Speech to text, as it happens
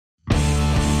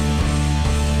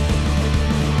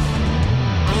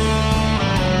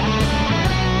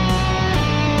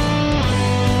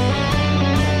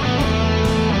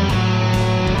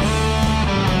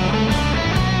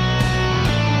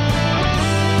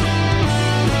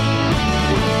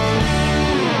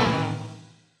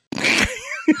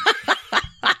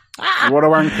What a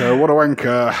wanker! What a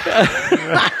wanker!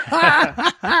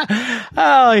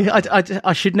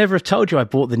 I should never have told you I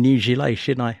bought the new gilet,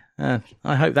 shouldn't I?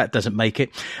 I hope that doesn't make it.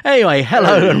 Anyway,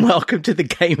 hello and welcome to The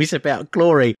Game Is About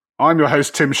Glory. I'm your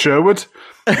host, Tim Sherwood,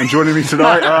 and joining me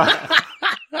tonight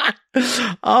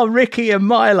are Ricky and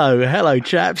Milo. Hello,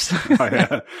 chaps.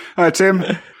 Hi, Tim.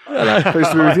 Hello.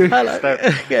 Pleased to be with you. Hello.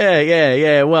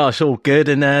 Yeah. Well, it's all good.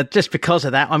 And just because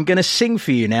of that, I'm going to sing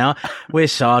for you now. We're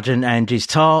Sergeant Angie's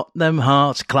Tottenham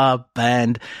Hearts Club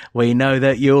Band. We know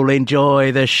that you'll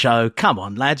enjoy the show. Come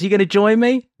on, lads. You going to join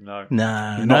me? No.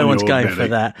 No one's going for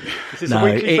that. This is a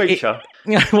weekly feature.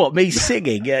 What, me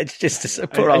singing? Yeah, it's just a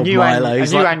poor old Milo. A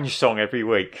new Ange song every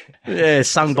week. Yeah,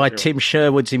 sung by Tim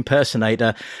Sherwood's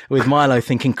impersonator, with Milo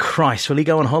thinking, Christ, will he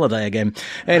go on holiday again?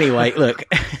 Anyway, look,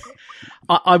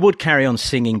 I would carry on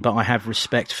singing, but I have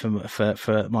respect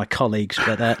for my colleagues.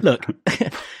 But look,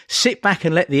 sit back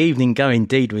and let the evening go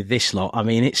indeed with this lot. I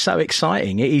mean, it's so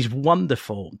exciting. It is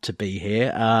wonderful to be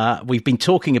here. We've been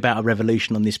talking about a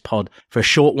revolution on this pod for a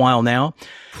short while now,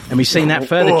 and we've seen that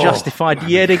further justified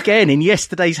yet again in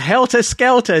yesterday's Helter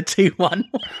Skelter 2-1.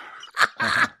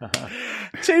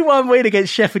 2-1 win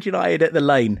against Sheffield United at the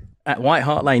Lane, at White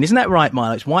Hart Lane. Isn't that right,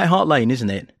 Milo? It's White Hart Lane, isn't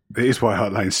it? It is White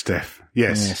Hart Lane, Steph.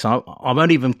 Yes. Yeah, so I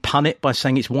won't even pun it by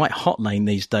saying it's White Hot Lane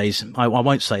these days. I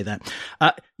won't say that.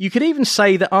 You could even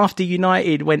say that after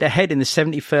United went ahead in the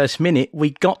 71st minute, we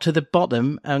got to the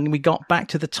bottom and we got back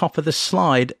to the top of the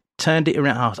slide, turned it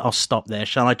around. I'll stop there,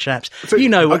 shall I, chaps? So, you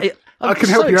know, I can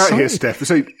help you out here, Steph.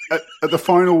 So at the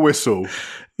final whistle,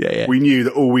 we knew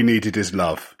that all we needed is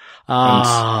love.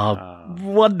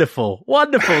 Wonderful.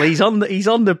 He's on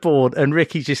the board, and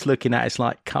Ricky's just looking at us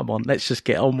like, come on, let's just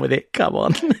get on with it. Come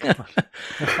on.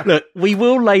 Look, we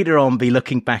will later on be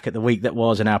looking back at the week that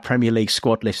was and our Premier League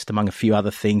squad list, among a few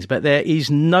other things, but there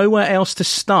is nowhere else to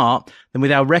start than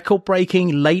with our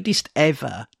record-breaking, latest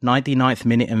ever 99th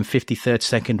minute and 53rd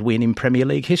second win in Premier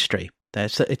League history. I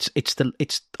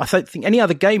don't think any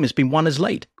other game has been won as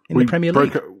late in the Premier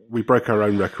League. We broke our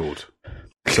own record.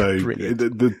 So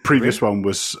the previous one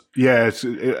was,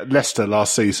 Leicester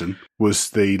last season was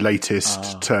the latest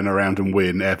turnaround and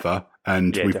win ever.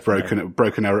 And we've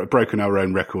broken our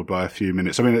own record by a few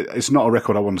minutes. I mean, it's not a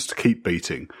record I want us to keep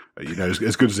beating,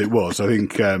 as good as it was. I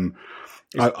think, I'm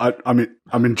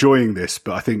enjoying this,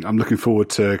 but I think I'm looking forward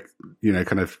to,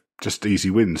 kind of just easy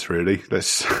wins, really.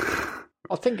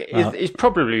 I think it's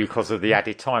probably because of the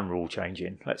added time rule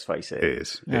changing. Let's face it. It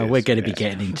is. We're going to be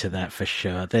getting into that for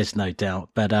sure. There's no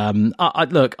doubt. But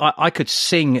I could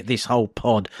sing this whole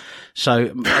pod.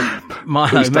 So,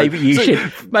 Milo, maybe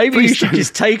you should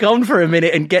just take on for a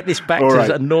minute and get this back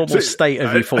to a normal state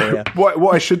of euphoria.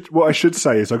 What I should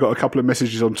say is I got a couple of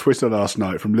messages on Twitter last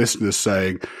night from listeners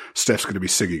saying Steph's going to be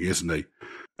singing, isn't he?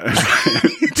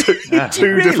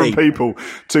 Two different people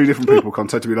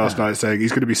contacted me last night saying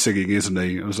he's going to be singing, isn't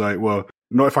he? I was like, well,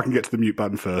 not if I can get to the mute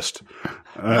button first.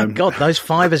 Oh God, those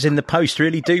fivers in the post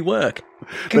really do work.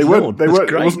 They weren't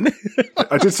great.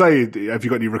 I did say, have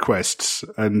you got any requests?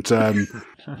 And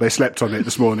they slept on it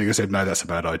this morning and said, no, that's a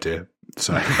bad idea.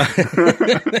 So,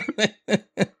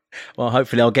 well,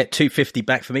 hopefully I'll get $250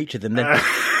 back from each of them then.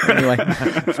 Anyway.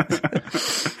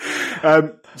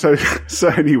 So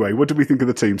anyway, what did we think of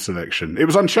the team selection? It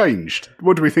was unchanged.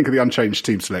 What do we think of the unchanged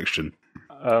team selection?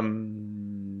 I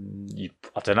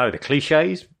don't know, the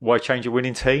cliches. Why change a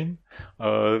winning team?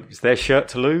 It's their shirt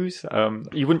to lose.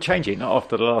 You wouldn't change it, not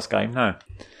after the last game, no.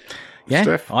 Yeah,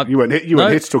 Steph, you weren't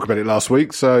here to talk about it last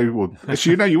week, so you were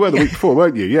the week before,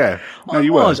 weren't you? Yeah,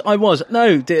 no, I was.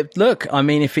 No, look, I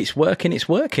mean, if it's working, it's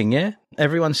working. Yeah,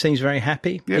 everyone seems very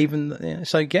happy. Yep. Even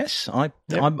so, yes, I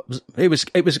was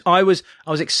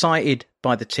excited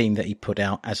by the team that he put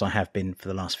out, as I have been for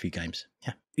the last few games.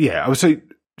 Yeah. I would say,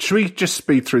 should we just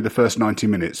speed through the first 90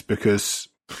 minutes because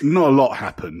not a lot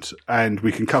happened, and we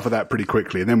can cover that pretty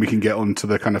quickly, and then we can get on to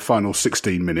the kind of final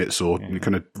 16 minutes or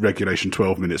kind of regulation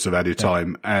 12 minutes of added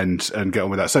time and get on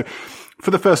with that. So for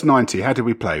the first 90, how did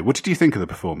we play? What did you think of the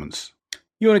performance?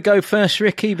 You want to go first,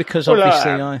 Ricky? Because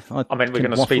obviously I mean, we're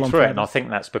going to speed through it, and I think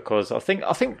that's because I think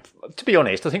to be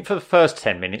honest, I think for the first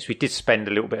 10 minutes we did spend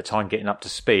a little bit of time getting up to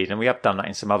speed, and we have done that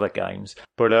in some other games.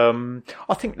 But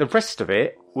I think the rest of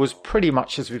it was pretty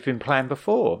much as we've been playing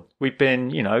before. We've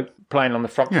been, playing on the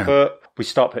front foot. We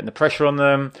start putting the pressure on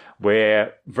them.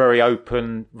 We're very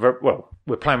open.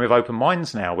 We're playing with open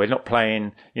minds now. We're not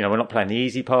playing, we're not playing the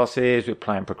easy passes. We're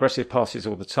playing progressive passes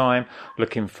all the time,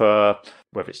 looking for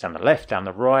whether it's down the left, down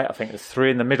the right. I think the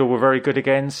three in the middle were very good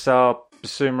against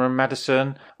Bissouma and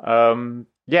Maddison.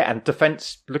 And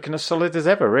defence looking as solid as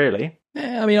ever, really.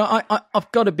 Yeah, I mean,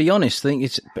 I've got to be honest. I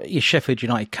think Sheffield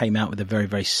United came out with a very,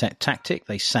 very set tactic.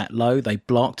 They sat low, they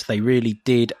blocked, they really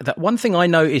did. That one thing I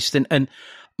noticed, and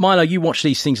Milo, you watch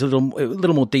these things a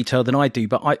little more detailed than I do,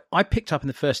 but I picked up in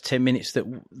the first 10 minutes that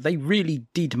they really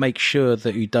did make sure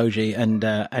that Udogie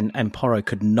and Porro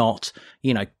could not,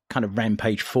 kind of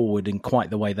rampage forward in quite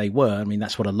the way they were. I mean,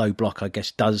 that's what a low block, I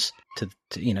guess, does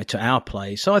to our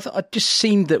play. So I just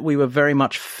seemed that we were very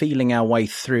much feeling our way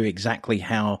through exactly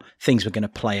how things were going to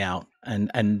play out.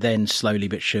 And then slowly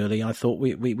but surely, I thought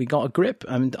we got a grip.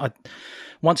 And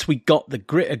once we got a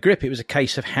grip, it was a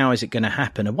case of how is it going to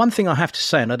happen. And one thing I have to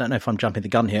say, and I don't know if I'm jumping the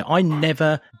gun here, I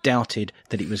never doubted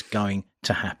that it was going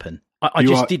to happen. I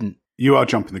just didn't. You are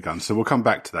jumping the gun, so we'll come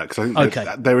back to that because I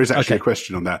think there is actually a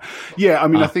question on that. Yeah, I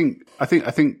mean, I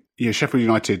think Sheffield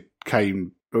United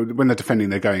came when they're defending,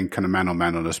 they're going kind of man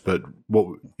on us. But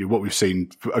what we've seen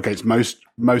against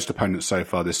most opponents so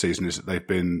far this season is that they've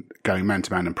been going man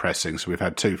to man and pressing. So we've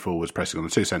had two forwards pressing on the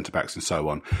two centre backs and so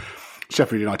on.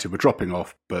 Sheffield United were dropping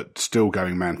off, but still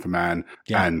going man for man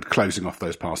and closing off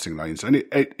those passing lanes. And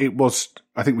it was,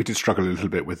 I think we did struggle a little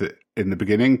bit with it in the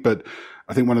beginning, but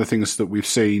I think one of the things that we've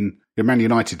seen, Man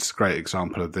United's a great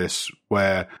example of this,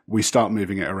 where we start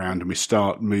moving it around and we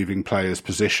start moving players'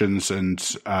 positions, and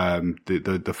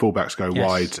the fullbacks go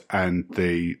wide and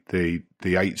the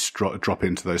eights drop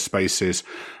into those spaces.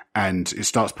 And it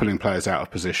starts pulling players out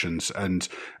of positions. And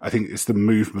I think it's the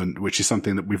movement, which is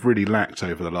something that we've really lacked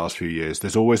over the last few years.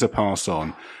 There's always a pass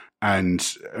on and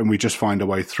we just find a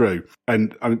way through.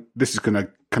 And this is going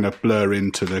to kind of blur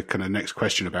into the kind of next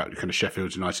question about kind of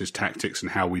Sheffield United's tactics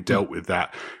and how we dealt with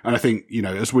that. And I think,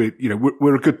 as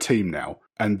we're a good team now,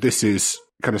 and this is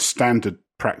kind of standard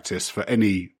practice for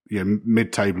any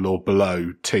mid-table or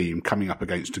below team coming up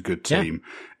against a good team,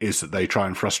 is that they try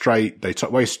and frustrate, they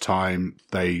waste time,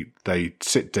 they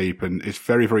sit deep, and it's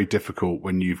very, very difficult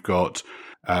when you've got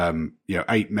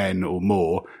 8 men or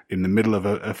more in the middle of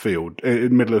a field, in the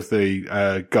middle of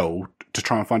the goal, to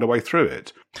try and find a way through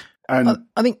it. And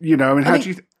I think how do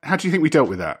you think we dealt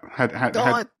with that?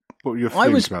 What were your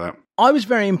feelings about that? I was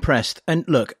very impressed, and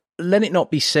look, let it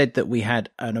not be said that we had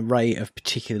an array of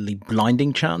particularly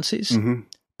blinding chances. Mm-hmm.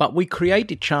 But we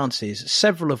created chances,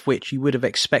 several of which you would have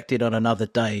expected on another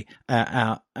day,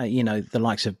 the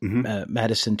likes of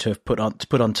Maddison to have put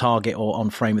on target or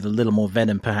on frame with a little more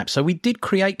venom, perhaps. So we did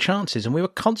create chances, and we were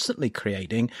constantly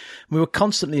creating. We were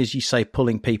constantly, as you say,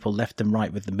 pulling people left and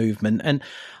right with the movement. And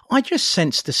I just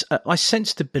sensed this. I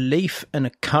sensed a belief and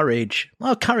a courage.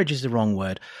 Well, courage is the wrong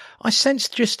word. I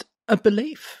sensed just a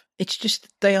belief. It's just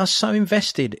they are so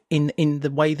invested in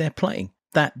the way they're playing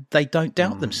that they don't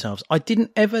doubt themselves. I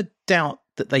didn't ever doubt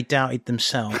that they doubted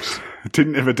themselves.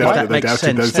 Didn't ever doubt that they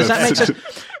doubted themselves. Does that make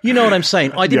sense? You know what I'm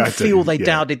saying? I didn't feel they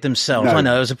doubted themselves. No. I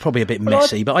know it was probably a bit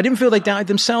messy, but I didn't feel they doubted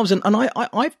themselves. And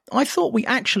I thought we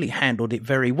actually handled it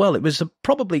very well. It was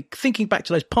probably, thinking back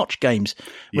to those Poch games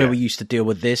where we used to deal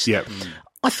with this,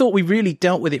 I thought we really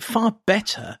dealt with it far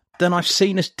better than I've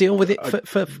seen us deal with it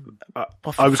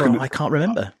I can't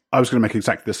remember. I was going to make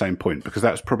exactly the same point, because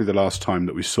that was probably the last time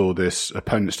that we saw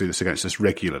opponents do this against us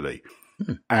regularly.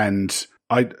 And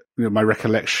my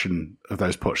recollection of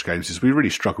those Poch games is we really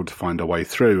struggled to find a way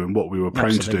through, and what we were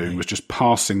prone to doing was just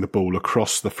passing the ball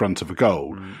across the front of a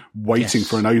goal, waiting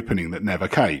for an opening that never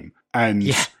came. And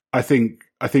I think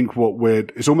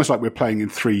it's almost like we're playing in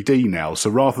 3D now. So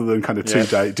rather than kind of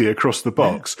 2D across the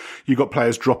box, you've got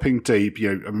players dropping deep.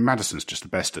 Madison's just the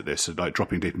best at this, like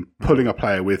dropping deep and pulling a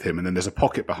player with him. And then there's a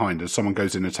pocket behind and someone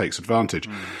goes in and takes advantage.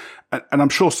 And I'm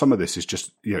sure some of this is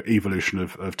just, evolution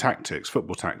of tactics,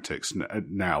 football tactics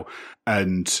now.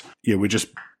 And, we're just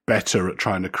better at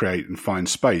trying to create and find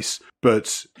space.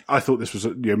 But I thought this was,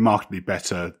 markedly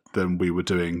better than we were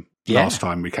doing last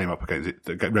time we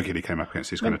regularly came up against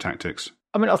these kind of tactics.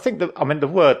 I mean, I think the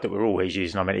word that we're always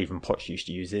using, even Poch used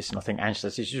to use this, and I think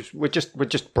Ancelotti is just, we're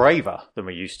just braver than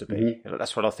we used to be. Mm-hmm.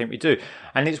 That's what I think we do.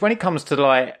 And it's when it comes to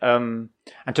and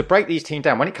to break these teams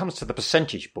down, when it comes to the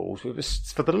percentage balls,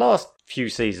 for the last few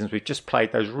seasons, we've just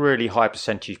played those really high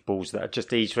percentage balls that are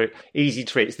just easy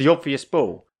to hit. It's the obvious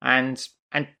ball. And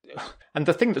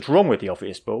the thing that's wrong with the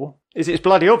obvious ball is it's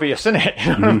bloody obvious, isn't it?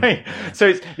 You know what I mean? So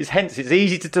it's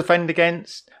easy to defend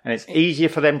against, and it's easier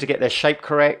for them to get their shape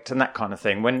correct and that kind of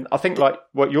thing. When I think like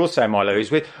what you're saying, Milo,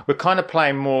 is we're kind of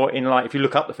playing more in, like, if you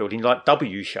look up the field, in like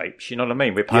W shapes, you know what I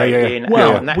mean? We're playing out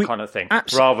and that kind of thing,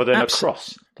 rather than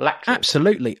across lateral.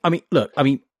 Absolutely. I mean, look,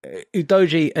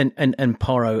 Udogie and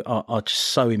Porro are just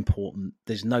so important.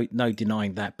 There's no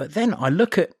denying that. But then I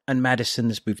look at, and Maddison,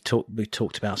 as we've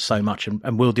talked about so much,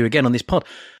 and we'll do again on this pod.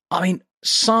 I mean,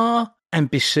 Sarr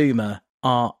and Bissouma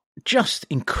are just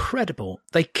incredible.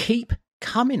 They keep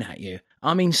coming at you.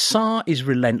 I mean, Sarr is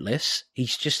relentless.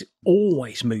 He's just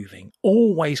always moving,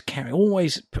 always carrying,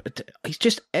 always. He's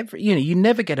just you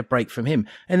never get a break from him.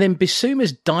 And then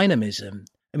Bissouma's dynamism.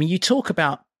 I mean, you talk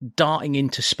about darting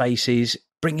into spaces,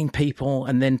 bringing people,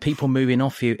 and then people moving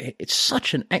off you. It's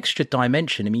such an extra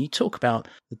dimension. I mean, you talk about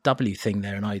the W thing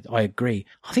there, and I agree.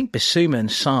 I think Bissouma and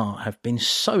Sarr have been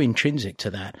so intrinsic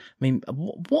to that. I mean,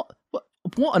 what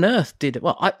on earth did?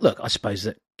 Well, I suppose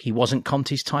that he wasn't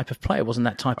Conte's type of player, wasn't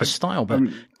that type of style. But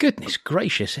goodness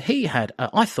gracious,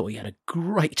 I thought he had a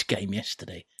great game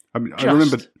yesterday. I mean, I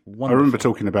remember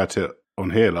talking about it on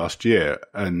here last year,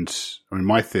 and I mean,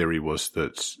 my theory was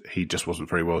that he just wasn't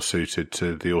very well suited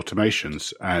to the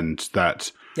automations, and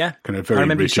that kind of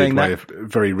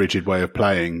very rigid way of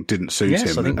playing didn't suit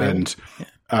him. And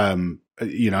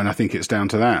and I think it's down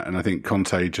to that. And I think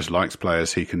Conte just likes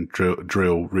players he can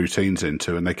drill routines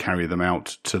into, and they carry them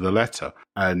out to the letter.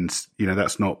 And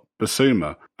that's not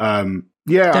Bissouma.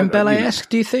 Dembele-esque,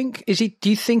 do you think? Do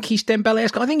you think he's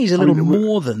Dembele-esque? I think he's a little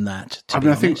more than that, to be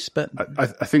honest. I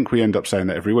think we end up saying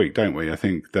that every week, don't we? I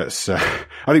think that's. I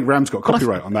think Ram's got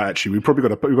copyright on that. Actually, we've got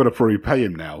to pay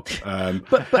him now.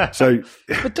 But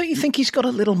don't you think he's got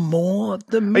a little more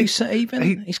than Musa?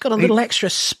 He's got a little extra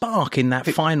spark in that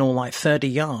final 30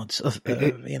 yards.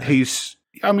 He's.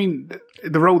 I mean,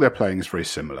 the role they're playing is very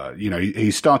similar.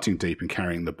 He's starting deep and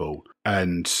carrying the ball,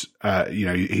 and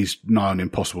he's nigh on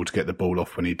impossible to get the ball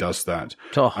off when he does that.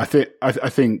 Oh. I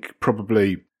think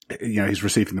probably he's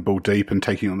receiving the ball deep and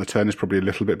taking it on the turn is probably a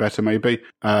little bit better, maybe.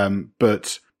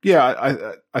 But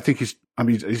yeah, I think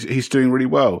he's doing really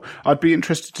well. I'd be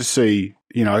interested to see.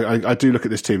 I do look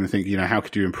at this team and think, how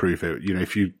could you improve it?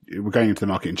 If we're going into the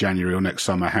market in January or next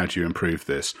summer, how do you improve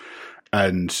this?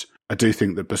 And I do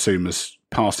think that Bissouma's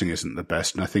passing isn't the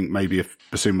best, and I think maybe if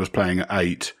Bissouma was playing at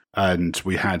 8 and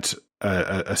we had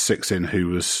a 6 in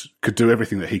who could do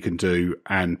everything that he can do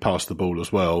and pass the ball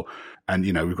as well, and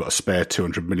we've got a spare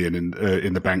 200 million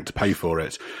in the bank to pay for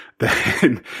it,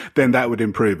 then that would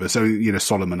improve us. So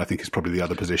Solomon, I think, is probably the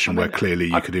other position where clearly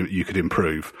you could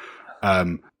improve,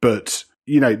 but.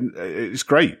 It's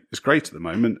great. It's great at the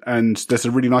moment, and there's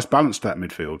a really nice balance to that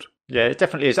midfield. Yeah, it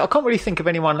definitely is. I can't really think of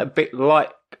anyone a bit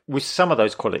like, with some of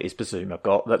those qualities Bissouma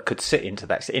got, that could sit into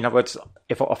that. In other words,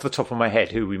 if off the top of my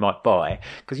head, who we might buy,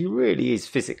 because he really is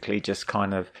physically just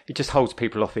he just holds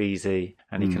people off easy,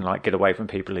 and he can get away from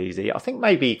people easy. I think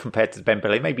maybe compared to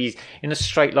Dembele, maybe he's in a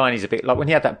straight line. He's a bit like when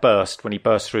he had that burst, when he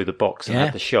burst through the box and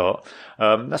had the shot.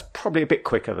 That's probably a bit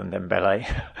quicker than Dembele,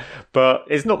 but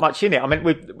there's not much in it. I mean,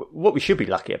 what we should be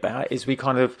lucky about is we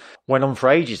kind of went on for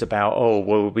ages about,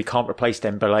 we can't replace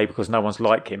Dembele because no one's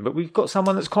like him, but we've got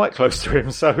someone that's quite close to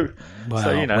him. So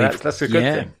that's a good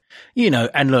thing.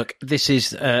 And look, this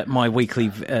is my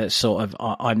weekly sort of.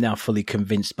 I'm now fully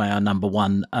convinced by our number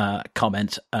one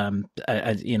comment.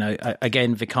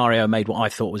 Again, Vicario made what I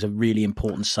thought was a really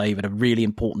important save at a really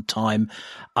important time.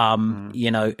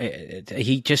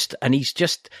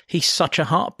 He's such a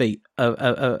heartbeat of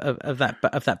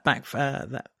that back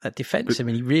that defense. I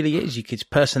mean, he really is. His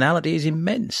personality is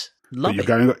immense. But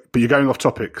you're going off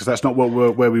topic, because that's not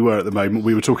where we were at the moment.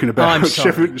 We were talking about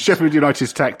Sheffield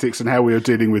United's tactics and how we were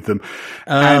dealing with them.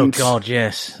 God,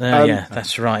 yes.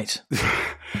 That's right.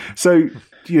 So,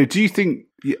 do you think,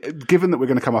 given that we're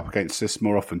going to come up against this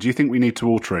more often, do you think we need to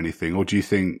alter anything? Or do you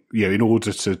think, in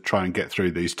order to try and get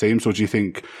through these teams, or do you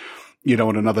think,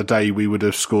 on another day we would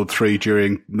have scored 3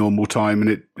 during normal time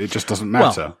and it just doesn't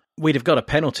matter? Well, we'd have got a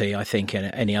penalty, I think,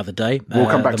 any other day. We'll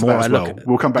come back to that as well.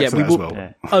 We'll come back to that as well.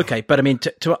 Yeah. Okay, but I mean,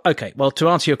 to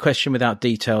answer your question without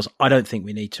details, I don't think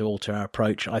we need to alter our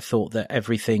approach. I thought that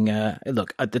everything, at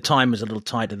the time was a little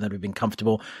tighter than we've been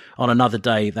comfortable. On another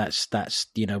day, that's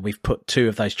we've put 2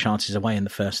 of those chances away in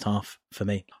the first half for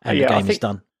me, and the game is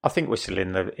done. I think we're still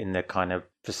in the kind of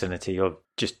vicinity of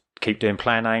just keep doing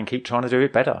plan A and keep trying to do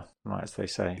it better, as they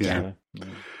say. Yeah. So,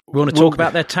 we want to talk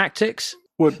about their tactics.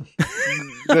 Well,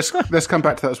 let's come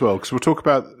back to that as well, because we'll talk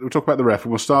about the ref,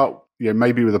 and we'll start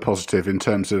maybe with a positive in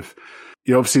terms of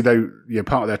obviously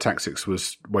part of their tactics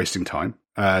was wasting time,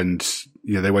 and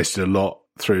they wasted a lot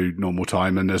through normal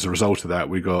time, and as a result of that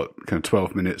we got kind of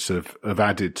 12 minutes of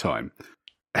added time.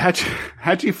 How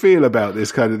do you feel about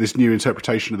this new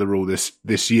interpretation of the rule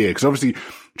this year? Because obviously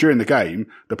during the game,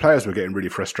 the players were getting really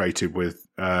frustrated with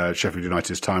Sheffield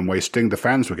United's time wasting. The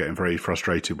fans were getting very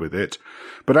frustrated with it,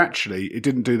 but actually it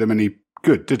didn't do them any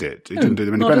good, did it? It didn't do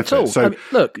them any benefit. So, I mean,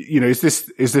 look, is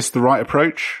this the right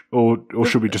approach, or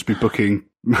should we just be booking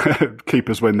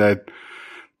keepers when they're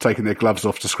taking their gloves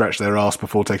off to scratch their arse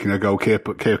before taking a goal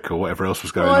kick or whatever else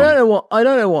was going on. I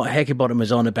don't know what Heckingbottom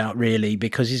was on about really,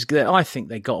 because I think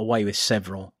they got away with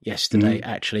several yesterday,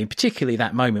 actually, and particularly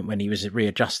that moment when he was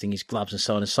readjusting his gloves and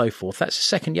so on and so forth. That's a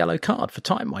second yellow card for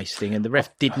time wasting, and the ref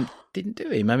didn't do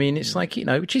him. I mean, it's like,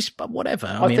 which is whatever.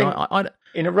 I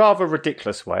in a rather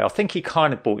ridiculous way, I think he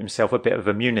kind of bought himself a bit of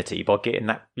immunity by getting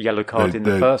that yellow card in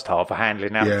the first half for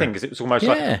handling out the thing, because it was almost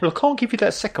like, well, I can't give you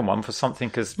that second one for something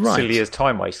as silly as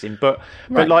time wasting. But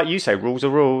like you say, rules are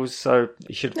rules, so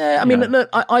you should. Yeah, I mean, look,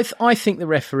 I think the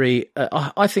referee.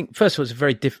 I think first of all, it's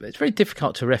very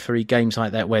difficult to referee games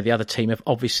like that where the other team have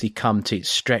obviously come to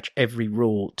stretch every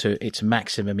rule to its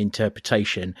maximum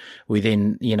interpretation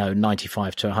within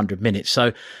 95 to 100 minutes.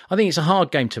 So I think it's a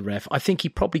hard game to ref. I think he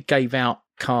probably gave out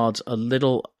cards a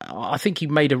little. I think he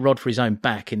made a rod for his own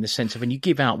back in the sense of when you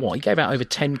give out he gave out over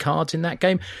 10 cards in that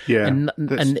game, and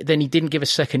then he didn't give a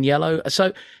second yellow,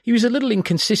 so he was a little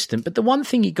inconsistent. But the one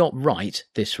thing he got right,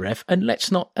 this ref, and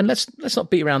let's not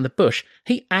beat around the bush,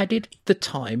 he added the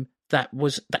time that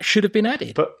should have been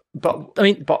added. But do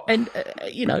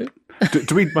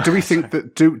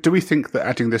we think that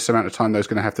adding this amount of time though is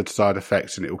going to have the desired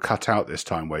effect and it will cut out this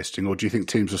time wasting, or do you think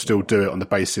teams will still do it on the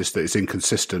basis that it's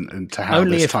inconsistent and to how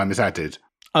time is added?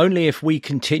 Only if we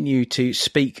continue to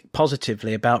speak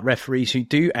positively about referees who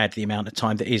do add the amount of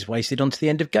time that is wasted onto the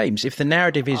end of games. If the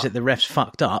narrative is that the ref's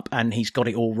fucked up and he's got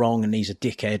it all wrong and he's a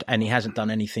dickhead and he hasn't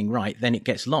done anything right, then it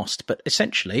gets lost. But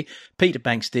essentially, Peter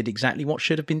Banks did exactly what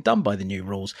should have been done by the new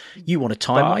rules. You want a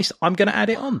time waste? I'm going to add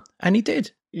it on. And he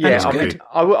did. Yeah,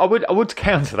 I would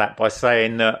counter that by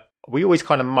saying that we always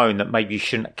kind of moan that maybe you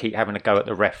shouldn't keep having a go at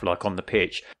the ref like on the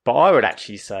pitch. But I would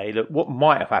actually say that what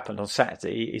might have happened on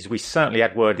Saturday is we certainly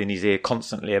had word in his ear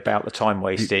constantly about the time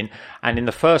wasting. And in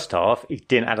the first half, he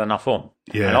didn't add enough on.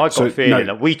 Yeah, and I got a feeling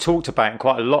that we talked about him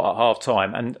quite a lot at half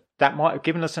time. And that might have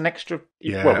given us an extra.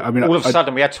 Yeah, well, all of a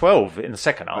sudden we had 12 in the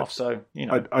second half. So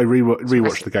I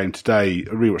rewatched the game today.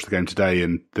 I rewatched the game today,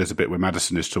 and there's a bit where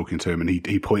Maddison is talking to him, and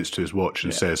he points to his watch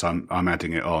and says, "I'm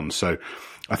adding it on." So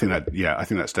I think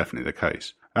that's definitely the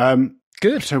case.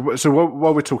 Good. So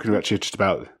while we're talking actually just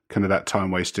about kind of that time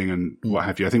wasting and what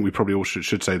have you, I think we probably all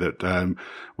should say that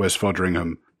Wes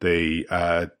Foderingham,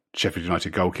 the Sheffield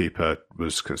United goalkeeper,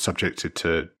 was subjected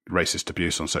to racist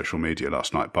abuse on social media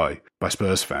last night by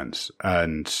Spurs fans.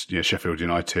 And Sheffield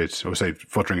United, I would say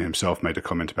Foderingham himself made a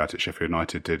comment about it, Sheffield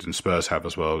United did, and Spurs have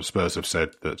as well. Spurs have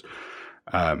said that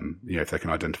if they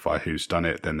can identify who's done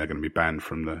it, then they're going to be banned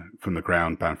from the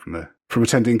ground, banned from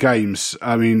attending games.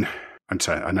 I mean,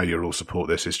 I know you all support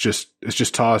this. It's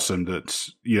just tiresome that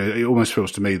it almost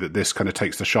feels to me that this kind of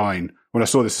takes the shine. When I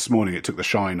saw this morning, it took the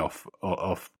shine off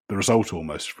the result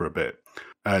almost for a bit,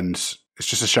 and it's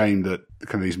just a shame that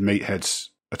kind of these meatheads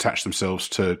attach themselves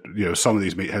to some of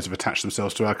these meatheads have attached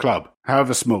themselves to our club,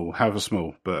 however small.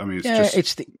 But I mean,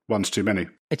 one's too many.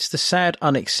 It's the sad,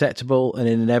 unacceptable and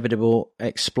inevitable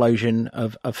explosion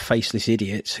of faceless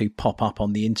idiots who pop up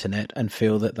on the internet and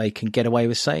feel that they can get away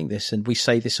with saying this. And we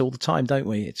say this all the time, don't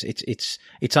we? It's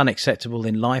unacceptable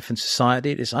in life and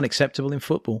society. It's unacceptable in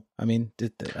football.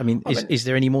 Is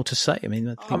there any more to say? I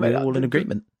think we're all in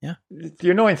agreement. Yeah.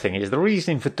 The annoying thing is the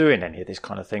reasoning for doing any of this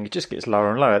kind of thing, it just gets lower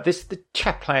and lower. The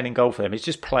chap playing in goal for them is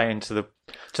just playing to the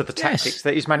tactics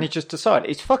that his managers decide.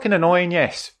 It's fucking annoying,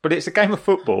 yes, but it's a game of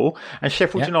football, and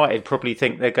Sheffield United probably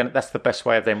think that's the best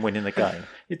way of them winning the game.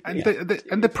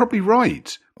 And they're probably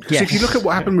right. Because if you look at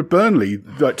what happened with Burnley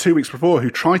like 2 weeks before,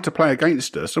 who tried to play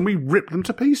against us, and we ripped them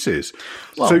to pieces.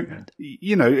 Well, so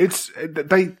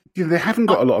they haven't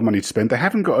got a lot of money to spend. They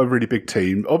haven't got a really big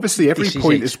team. Obviously, every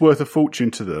point is worth a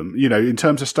fortune to them. In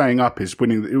terms of staying up, is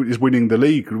winning the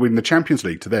league, winning the Champions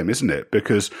League to them, isn't it?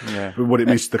 Because what it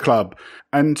means to the club,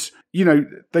 and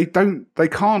they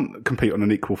can't compete on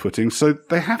an equal footing, so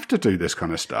they have to do this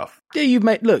kind of stuff. Yeah,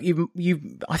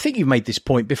 I think you've made this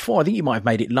point before. I think you might have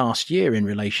made it last year in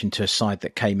relation to a side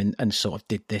that came in and sort of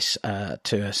did this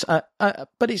to us.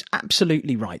 But it's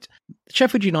absolutely right.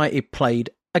 Sheffield United played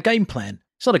a game plan.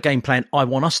 It's not a game plan I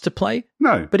want us to play.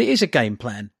 No. But it is a game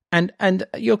plan. And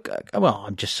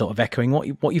I'm just sort of echoing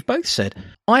what you've both said.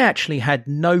 I actually had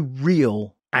no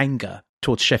real anger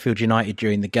towards Sheffield United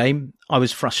during the game. I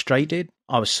was frustrated.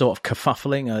 I was sort of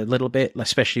kerfuffling a little bit,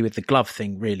 especially with the glove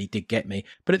thing really did get me.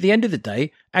 But at the end of the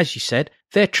day, as you said,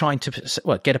 they're trying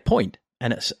to get a point.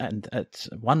 And it's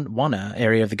one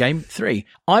area of the game, 3.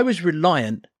 I was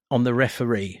reliant on the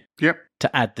referee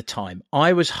to add the time.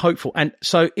 I was hopeful. And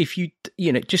so if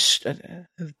just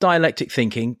dialectic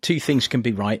thinking, 2 things can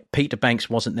be right. Peter Banks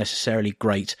wasn't necessarily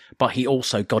great, but he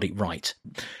also got it right.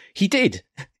 He did.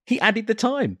 He added the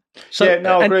time. So,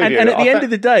 I agree with you. And at the end of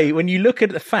the day, when you look at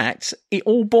the facts, it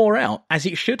all bore out as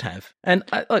it should have. And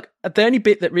look, the only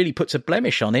bit that really puts a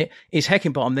blemish on it is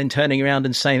Heckingbottom then turning around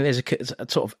and saying there's a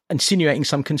sort of insinuating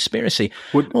some conconspiracy.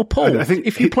 Well, Paul, I think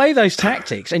if you play those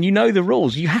tactics and you know the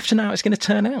rules, you have to know how it's going to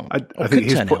turn out. I think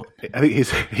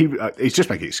he's just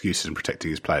making excuses and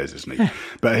protecting his players, isn't he?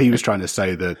 But he was trying to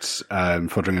say that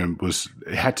Foderingham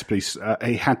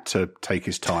he had to take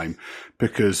his time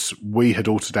because we had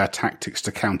altered our tactics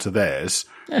to counter theirs,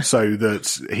 so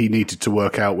that he needed to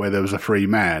work out where there was a free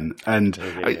man. And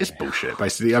it's bullshit,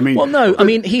 basically. I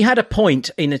mean, he had a point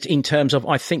in terms of,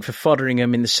 I think for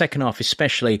Foderingham in the second half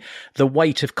especially, the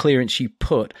weight of clearance you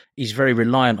put is very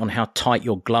reliant on how tight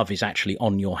your glove is actually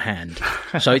on your hand.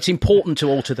 So it's important to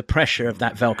alter the pressure of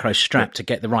that Velcro strap to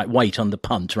get the right weight on the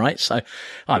punt, right? So,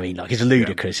 I mean, like, it's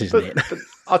ludicrous, isn't it? But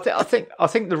I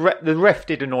think the ref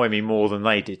did annoy me more than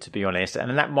they did, to be honest,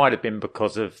 and that might have been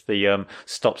because of the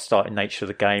stop-starting nature of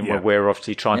the game, where we're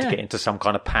obviously trying to get into some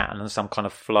kind of pattern and some kind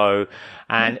of flow.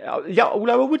 And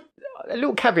although I would, a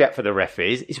little caveat for the ref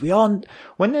is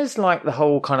when there's like the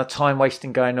whole kind of time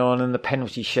wasting going on and the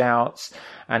penalty shouts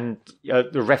and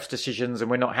the ref's decisions,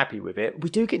 and we're not happy with it, we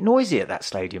do get noisy at that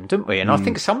stadium, don't we? And I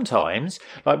think sometimes,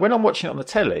 like when I'm watching it on the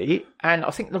telly, and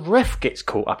I think the ref gets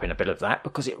caught up in a bit of that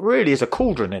because it really is a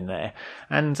cauldron in there.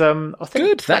 And I think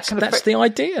good. That's the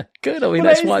idea. Good. I mean,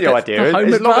 that's why the idea. The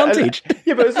home advantage.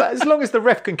 But as long as the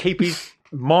ref can keep his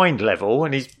mind level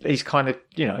and he's kind of,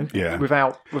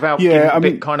 without getting a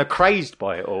bit kind of crazed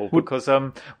by it all, because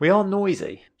we are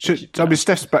noisy.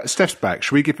 Steph's back.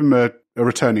 Should we give him a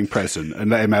returning present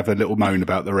and let him have a little moan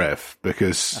about the ref?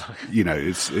 Because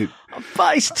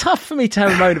But it's tough for me to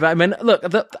have a moan about him. And look,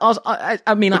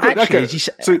 I'll give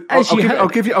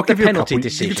you a couple.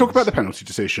 You can talk about the penalty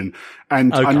decision,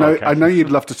 and I know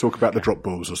you'd love to talk about the drop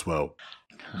balls as well.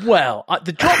 Well,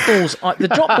 the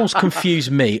drop balls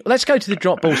confuse me. Let's go to the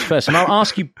drop balls first, and I'll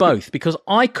ask you both because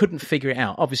I couldn't figure it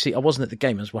out. Obviously, I wasn't at the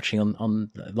game; I was watching on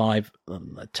live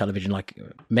television, like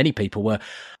many people were.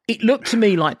 It looked to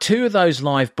me like two of those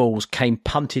live balls came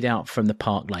punted out from the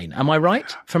Park Lane. Am I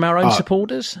right? From our own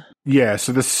supporters? Yeah.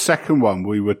 So the second one,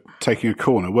 we were taking a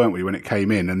corner, weren't we, when it came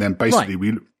in, and then basically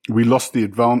we lost the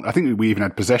advantage. I think we even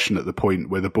had possession at the point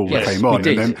where the ball came on,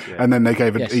 and then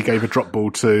he gave a drop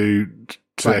ball to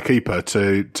their keeper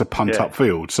to punt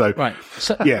upfield. So,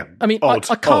 I mean, odd,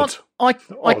 I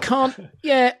can't.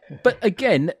 Yeah, but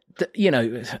again,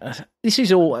 this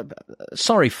is all.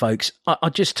 Sorry, folks. I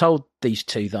just told these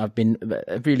two that I've been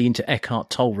really into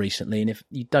Eckhart Tolle recently, and if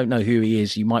you don't know who he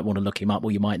is, you might want to look him up, or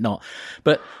you might not.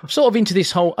 But sort of into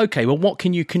this whole. Okay, well, what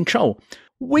can you control?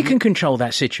 We can control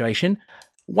that situation.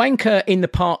 Wanker in the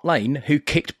Park Lane who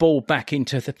kicked ball back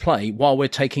into the play while we're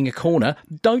taking a corner,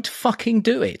 don't fucking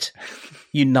do it,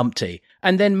 you numpty.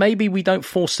 And then maybe we don't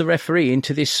force the referee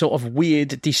into this sort of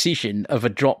weird decision of a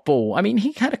drop ball. I mean,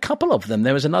 he had a couple of them.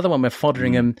 There was another one where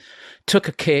Foderingham took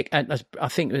a kick, and I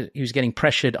think he was getting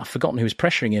pressured. I've forgotten who was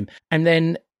pressuring him. And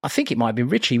then I think it might have been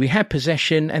Richie. We had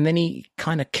possession, and then he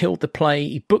kind of killed the play.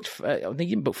 He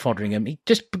didn't book Foderingham. He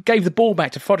just gave the ball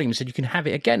back to Foderingham and said, "You can have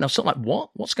it again." And I was sort of like,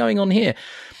 "What? What's going on here?"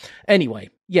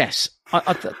 Anyway, yes,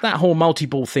 that whole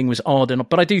multi-ball thing was odd,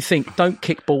 but I do think don't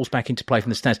kick balls back into play from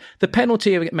the stands. The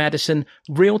penalty of Maddison,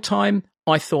 real time.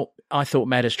 I thought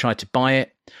Maddis tried to buy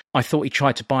it. I thought he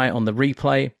tried to buy it on the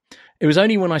replay. It was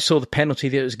only when I saw the penalty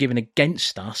that was given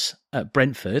against us at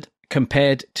Brentford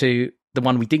compared to the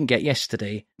one we didn't get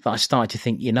yesterday, that I started to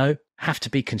think, have to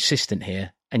be consistent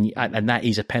here, and that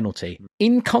is a penalty.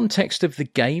 In context of the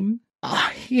game,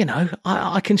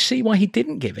 I can see why he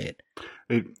didn't give it.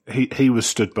 He was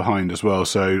stood behind as well,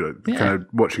 so kind of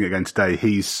watching it again today,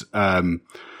 he's kind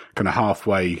of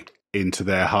halfway into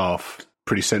their half,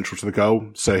 pretty central to the goal,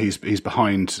 so he's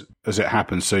behind as it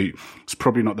happens, so it's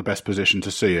probably not the best position to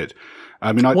see it.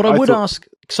 I mean, I would ask...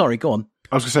 Sorry, go on.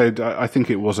 I was going to say, I think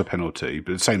it was a penalty,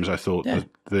 but the same as I thought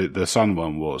the Sun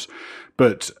one was.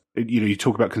 But, you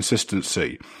talk about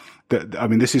consistency.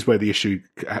 This is where the issue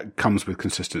comes with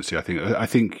consistency, I think. I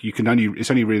think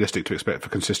it's only realistic to expect for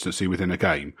consistency within a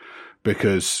game,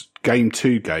 because game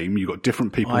to game, you've got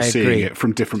different people seeing it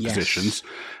from different positions.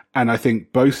 And I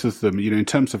think both of them, in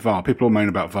terms of VAR, people all moan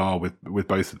about VAR with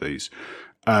both of these.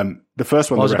 The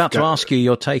first one, I was about to ask you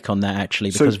your take on that,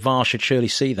 actually, because VAR should surely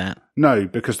see that. No,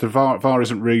 because the VAR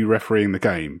isn't really refereeing the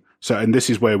game. So, and this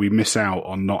is where we miss out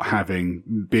on not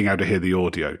being able to hear the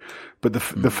audio. But the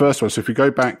first one, so if we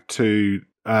go back to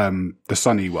the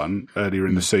Sonny one earlier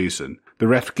in the season, the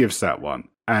ref gives that one,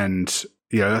 and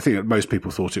I think that most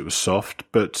people thought it was soft,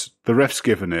 but the ref's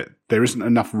given it. There isn't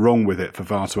enough wrong with it for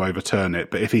VAR to overturn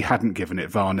it, but if he hadn't given it,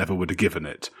 VAR never would have given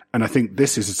it. And I think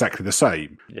this is exactly the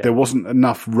same. Yeah. There wasn't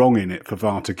enough wrong in it for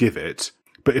VAR to give it,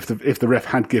 but if the ref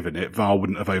had given it, VAR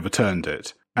wouldn't have overturned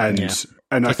it. And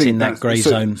I think in that grey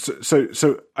zone.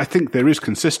 So I think there is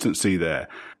consistency there.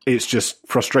 It's just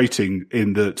frustrating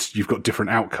in that you've got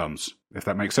different outcomes, if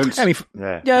that makes sense. I mean,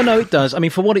 no, it does. I mean,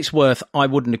 for what it's worth, I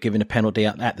wouldn't have given a penalty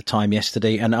at the time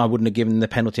yesterday, and I wouldn't have given the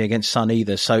penalty against Son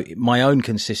either. So my own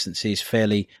consistency is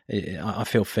I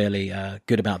feel fairly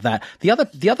good about that. The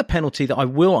other penalty that I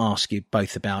will ask you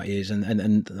both about is,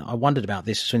 and I wondered about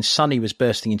this, is when Sonny was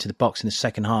bursting into the box in the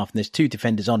second half, and there's two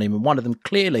defenders on him, and one of them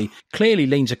clearly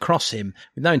leans across him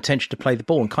with no intention to play the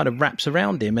ball and kind of wraps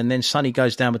around him, and then Sonny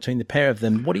goes down between the pair of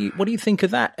them. What do you think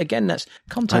of that? Again, that's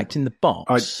contact in the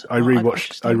box. I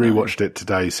rewatched it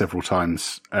today several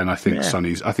times, and I think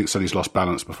Sonny's lost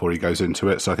balance before he goes into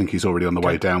it. So I think he's already on the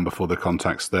way down before the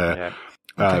contact's there.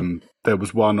 Yeah. There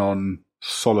was one on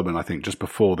Solomon, I think, just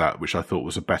before that, which I thought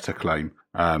was a better claim.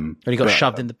 And he got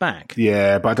shoved in the back.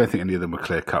 Yeah, but I don't think any of them were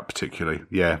clear cut particularly.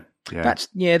 Yeah.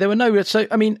 There were no. So,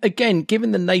 I mean, again,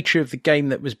 given the nature of the game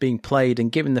that was being played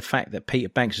and given the fact that Peter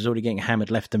Banks was already getting hammered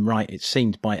left and right, it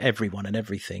seemed by everyone and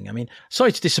everything. I mean,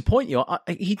 sorry to disappoint you.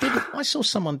 I saw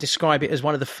someone describe it as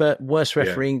one of the worst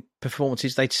refereeing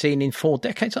performances they'd seen in 4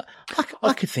 decades.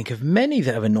 I could think of many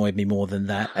that have annoyed me more than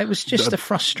that. It was just a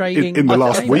frustrating. In the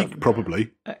last week,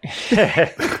 probably.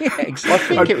 Exactly. I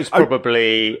think it was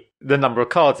probably the number of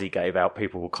cards he gave out.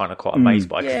 People were kind of quite amazed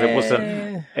by because there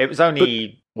wasn't. It was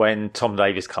only when Tom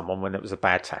Davies come on when it was a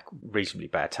bad tackle, reasonably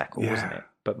bad tackle, wasn't it?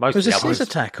 But most of the others,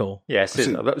 scissor tackle. Yeah,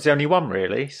 that was the only one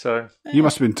really. So you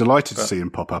must have been delighted to see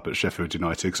him pop up at Sheffield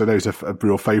United because I know he's a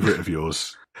real favourite of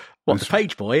yours. What, the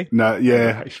Page Boy? No,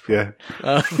 yeah.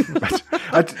 I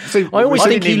always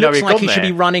think he looks like he should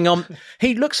be running on.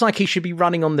 He looks like he should be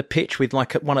running on the pitch with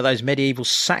like one of those medieval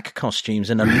sack costumes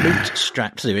and a lute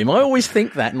strapped to him. I always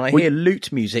think that, and I hear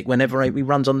lute music whenever he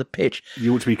runs on the pitch.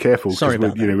 You ought to be careful because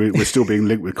we're still being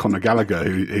linked with Conor Gallagher,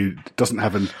 who doesn't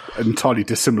have an entirely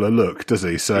dissimilar look, does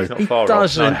he? So he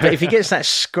doesn't. But if he gets that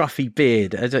scruffy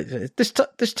beard,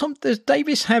 does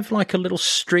Davies have like a little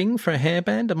string for a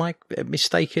hairband? Am I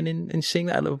mistaken in seeing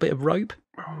that, a little bit of rope?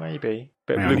 Oh, maybe.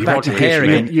 You've had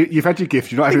your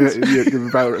gift. You're not having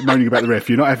about moaning about the ref.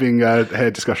 You're not having a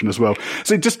hair discussion as well.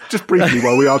 So just briefly,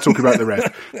 while we are talking about the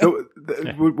ref,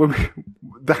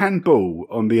 the handball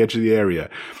on the edge of the area.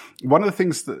 One of the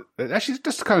things that actually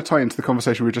just to kind of tie into the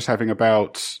conversation we were just having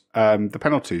about the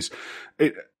penalties.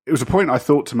 It was a point I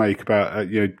thought to make about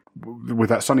with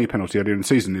that Sonny penalty earlier in the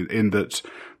season, in that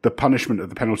the punishment of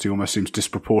the penalty almost seems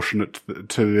disproportionate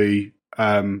to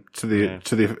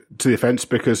the offence,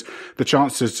 because the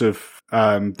chances of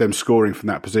them scoring from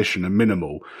that position are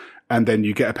minimal, and then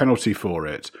you get a penalty for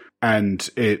it, and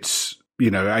it's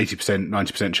 80%,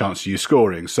 90% chance of you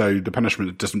scoring. So the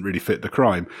punishment doesn't really fit the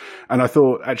crime. And I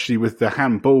thought actually with the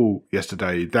handball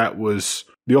yesterday, that was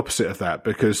the opposite of that,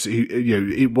 because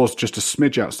it was just a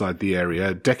smidge outside the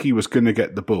area. Decky was going to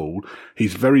get the ball.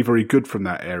 He's very, very good from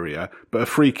that area, but a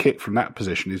free kick from that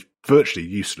position is virtually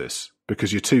useless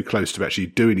because you're too close to actually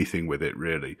do anything with it,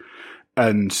 really.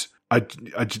 And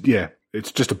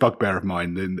it's just a bugbear of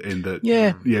mine in that.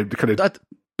 Yeah, kind of.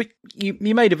 But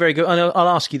you made a very good. I'll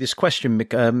ask you this question.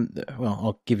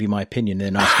 I'll give you my opinion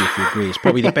and then ask you if you agree. It's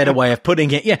probably the better way of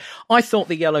putting it. Yeah, I thought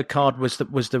the yellow card was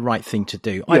the right thing to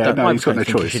do. I don't think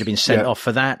he should have been sent off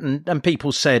for that. And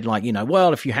people said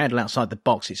if you handle outside the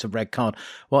box, it's a red card.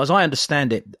 Well, as I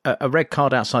understand it, a red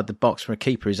card outside the box for a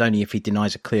keeper is only if he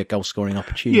denies a clear goal scoring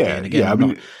opportunity. And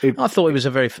again, I thought it was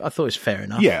fair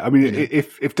enough. Yeah, I mean,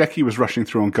 if Decky was rushing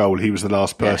through on goal, he was the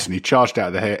last person. He charged out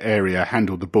of the area,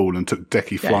 handled the ball, and took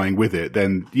Decky flying with it,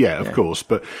 then of course.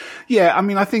 But I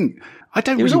mean, I think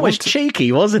it was almost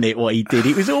cheeky, wasn't it, what he did?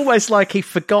 It was almost like he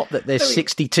forgot that there's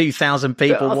 62,000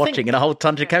 people watching and a whole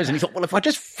ton of cameras, and he thought, well, if I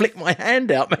just flick my hand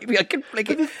out, maybe I can flick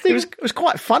it. It was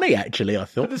quite funny, actually, I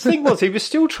thought. But the thing was, he was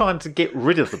still trying to get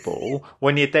rid of the ball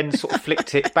when he had then sort of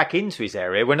flicked it back into his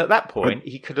area, when at that point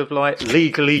he could have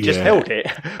legally just held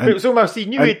it. But it was almost, he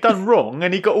knew he'd done wrong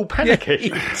and he got all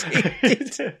panicky.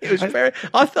 It was very,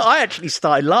 I actually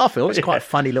started laughing. It was quite a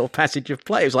funny little passage of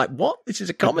play. It was like, what? This is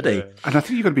a comedy. And I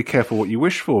think you've got to be careful what you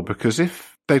wish for, because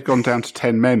if they'd gone down to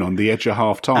 10 men on the edge of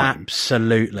half time.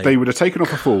 Absolutely. They would have taken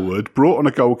off a forward, brought on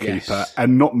a goalkeeper,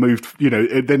 and not moved,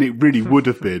 then it really would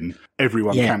have been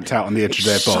everyone camped out on the edge of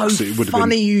their box. So it would have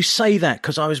funny been... you say that,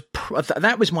 because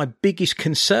that was my biggest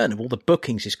concern of all the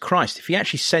bookings is, Christ, if he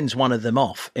actually sends one of them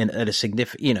off at a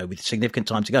significant, with significant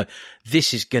time to go,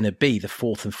 this is going to be the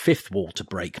fourth and fifth wall to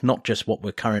break, not just what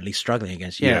we're currently struggling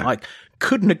against. Yeah. I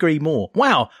couldn't agree more.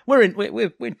 Wow. We're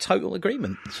in total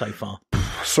agreement so far.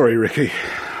 Sorry, Ricky.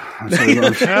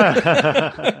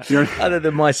 Other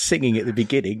than my singing at the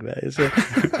beginning,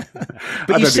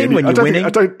 but you sing when you're winning. I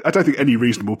don't think any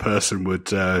reasonable person would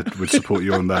support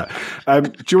you on that.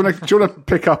 Do you want to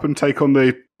pick up and take on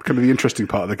the kind of the interesting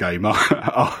part of the game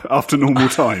after normal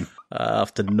time?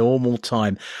 After normal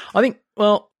time, I think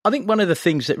one of the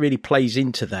things that really plays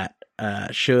into that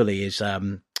surely is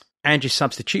Ange's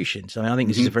substitutions. I think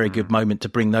this is a very good moment to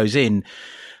bring those in.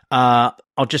 I'll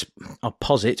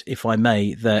posit, if I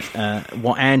may, that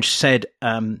what Ange said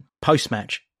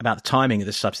post-match about the timing of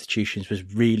the substitutions was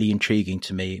really intriguing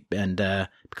to me, and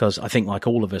because I think, like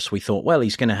all of us, we thought, well,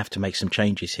 he's going to have to make some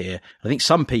changes here. I think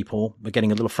some people were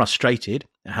getting a little frustrated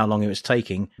at how long it was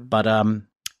taking, but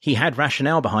he had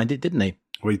rationale behind it, didn't he?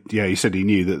 Well, yeah, he said he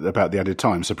knew that about the added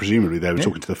time, so presumably they were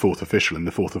talking to the fourth official, and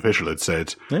the fourth official had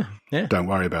said, "Don't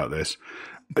worry about this."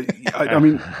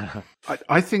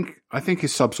 I think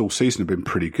his subs all season have been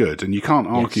pretty good, and you can't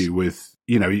argue with,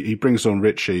 he brings on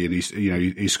Richie and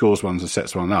he scores ones and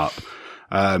sets one up,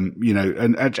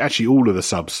 and actually all of the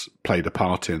subs played a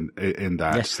part in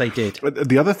that. Yes, they did.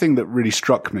 The other thing that really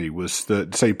struck me was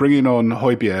that, say, bringing on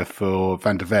Højbjerg for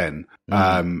Van de Ven,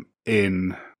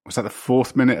 was that the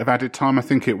 4th minute of added time? I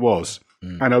think it was.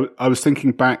 And I was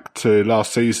thinking back to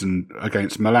last season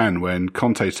against Milan when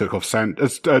Conte took off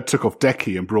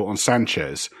Decky and brought on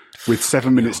Sanchez with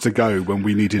 7 minutes to go when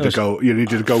we needed a goal. You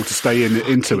needed a goal to stay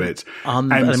into it,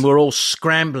 and we're all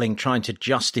scrambling trying to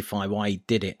justify why he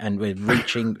did it, and we're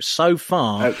reaching so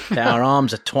far that our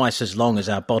arms are twice as long as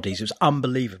our bodies. It was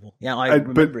unbelievable. Yeah, I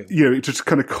remember it. Just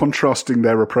kind of contrasting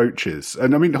their approaches.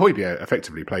 And Højbjerg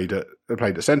effectively played at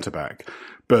centre back,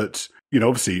 but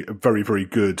obviously very, very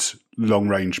good long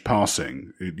range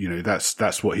passing.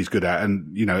 That's what he's good at,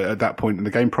 and at that point in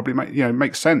the game probably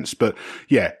makes sense. But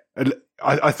yeah,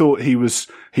 I thought he was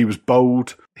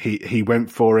bold. He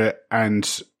went for it,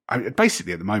 and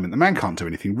basically at the moment the man can't do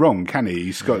anything wrong, can he?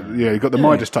 He's got got the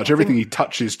Midas touch. Everything he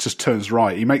touches just turns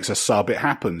right. He makes a sub. It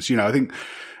happens. I think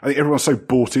everyone's so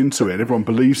bought into it, and everyone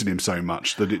believes in him so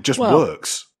much that it just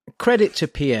works. Credit to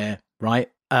Pierre, right?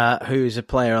 Who is a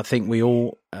player I think we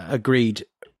all agreed,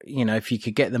 if you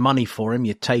could get the money for him,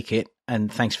 you'd take it,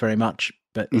 and thanks very much,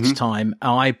 but it's time.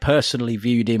 I personally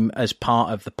viewed him as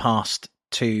part of the past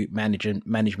two permanent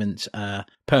management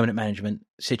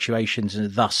situations,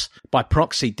 and thus, by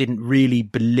proxy, didn't really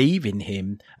believe in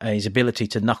him, his ability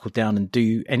to knuckle down and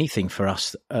do anything for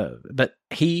us. But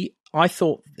I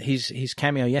thought his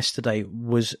cameo yesterday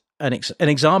was an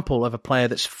example of a player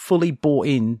that's fully bought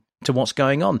in to what's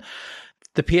going on.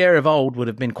 The Pierre of old would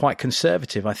have been quite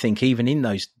conservative, I think, even in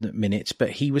those minutes, but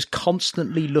he was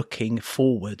constantly looking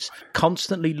forwards,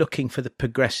 constantly looking for the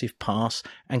progressive pass,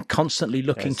 and constantly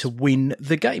looking to win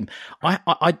the game.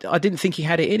 I didn't think he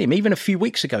had it in him. Even a few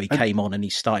weeks ago, he came on and he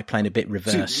started playing a bit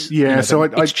reverse.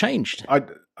 It's changed.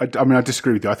 I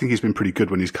disagree with you. I think he's been pretty good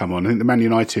when he's come on. I think the Man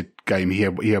United game, he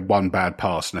had one bad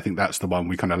pass, and I think that's the one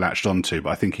we kind of latched onto.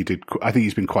 But I think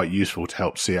he's been quite useful to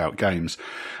help see out games.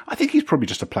 I think he's probably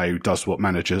just a player who does what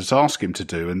managers ask him to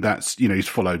do, and that's, he's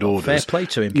followed orders. Fair play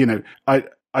to him.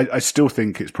 I still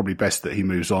think it's probably best that he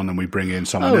moves on and we bring in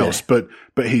someone else. Yeah.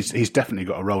 But he's definitely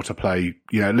got a role to play,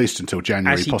 at least until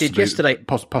January, as he did yesterday,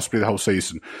 possibly the whole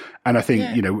season. And I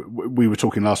think, we were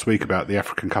talking last week about the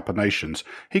African Cup of Nations.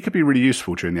 He could be really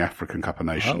useful during the African Cup of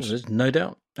Nations. There's no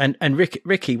doubt. And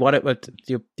Ricky, why don't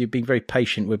you're being very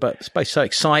patient? We're both so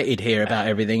excited here about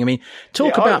everything. I mean,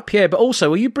 talk about Pierre, but also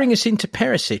will you bring us into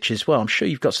Perisic as well? I'm sure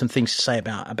you've got some things to say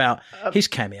about his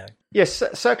cameo. Yes,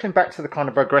 circling back to the kind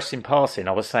of progressing passing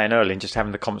I was saying earlier, and just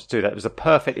having the comments to do that, it was a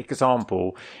perfect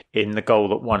example in the goal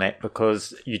that won it,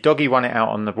 because Udogie won it out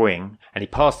on the wing and he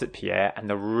passed it Pierre, and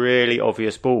the really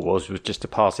obvious ball was just to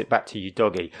pass it back to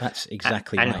Udogie. That's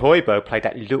exactly right. And Højbjerg played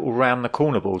that little round the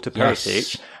corner ball to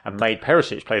Perisic, and made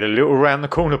Perisic play a little round the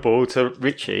corner ball to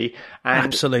Richie.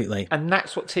 Absolutely. And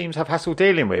that's what teams have hassle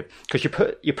dealing with, because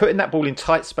you're putting that ball in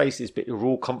tight spaces, but you're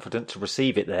all confident to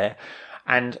receive it there.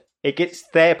 And it gets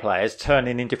their players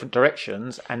turning in different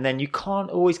directions, and then you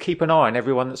can't always keep an eye on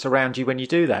everyone that's around you when you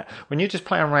do that. When you're just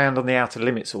playing around on the outer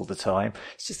limits all the time,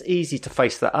 it's just easy to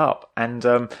face that up. And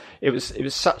it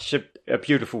was such a a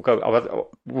beautiful goal.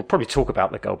 We'll probably talk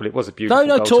about the goal, but it was a beautiful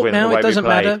goal. No, talk now. It doesn't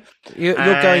matter. You're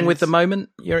going with the moment.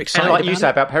 You're excited. And like you about say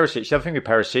about Perisic, the other thing with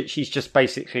Perisic, he's just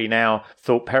basically now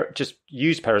thought just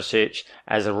use Perisic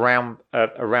as a round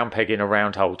peg in a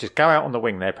round hole. Just go out on the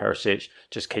wing there, Perisic.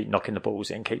 Just keep knocking the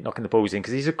balls in,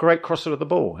 because he's a great crosser of the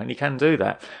ball, and he can do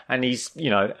that. And he's,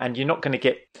 and you're not going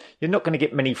to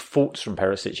get many faults from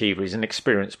Perisic either. He's an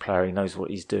experienced player. He knows what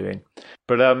he's doing.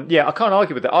 But I can't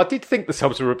argue with that. I did think the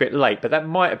subs were a bit late, but that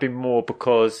might have been more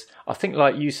because I think,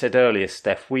 like you said earlier,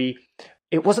 Steph,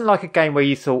 it wasn't like a game where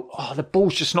you thought, the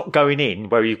ball's just not going in,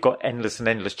 where you've got endless and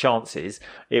endless chances.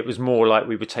 It was more like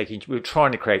we were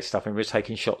trying to create stuff and we were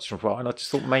taking shots from right. And I just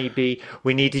thought maybe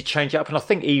we needed to change it up. And I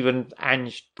think even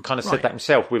Ange kind of said that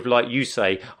himself with, like you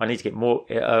say, I need to get more,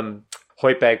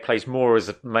 Højbjerg plays more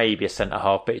as maybe a centre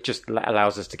half, but it just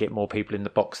allows us to get more people in the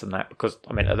box than that. Because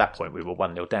at that point we were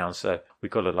 1-0 down, so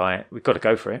we've got to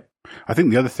go for it. I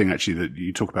think the other thing actually that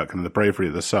you talk about, kind of the bravery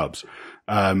of the subs,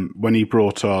 when he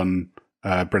brought on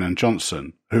Brennan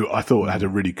Johnson, who I thought had a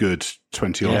really good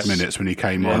 20 odd minutes when he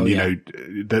came on.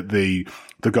 The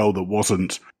goal that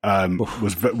wasn't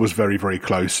was very, very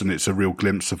close, and it's a real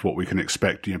glimpse of what we can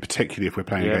expect, particularly if we're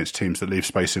playing against teams that leave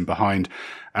space in behind.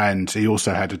 And he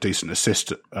also had a decent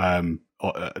assist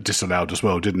disallowed as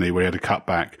well, didn't he, where he had a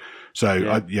cutback. So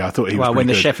I thought he was when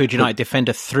the good. Sheffield United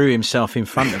defender threw himself in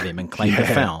front of him and claimed a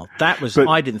foul.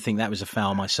 I didn't think that was a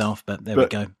foul myself, but we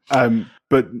go.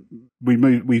 But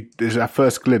this is our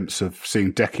first glimpse of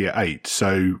seeing Decky at 8.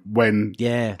 So when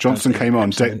Johnson came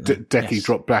on, Decky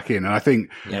dropped back in. And I think,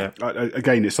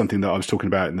 again, it's something that I was talking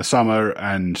about in the summer,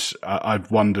 and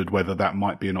I've wondered whether that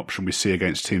might be an option we see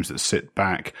against teams that sit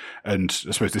back. And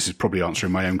I suppose this is probably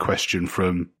answering my own question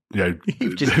from,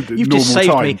 you've just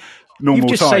saved me. You've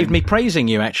just saved me praising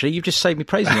you, actually. You've just saved me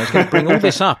praising you. I was going to bring all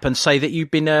this up and say that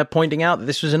you've been pointing out that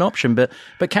this was an option, but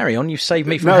carry on. You've saved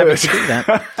me from having to do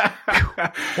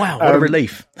that. Wow, what a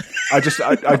relief. I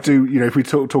do, if we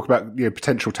talk about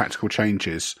potential tactical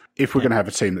changes, if we're going to have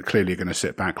a team that clearly are going to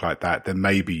sit back like that, then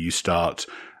maybe you start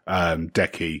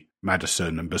Decky,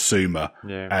 Maddison and Basuma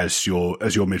as your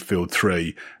midfield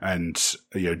three, and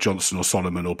Johnson or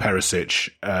Solomon or Perisic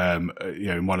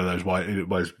in one of those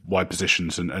wide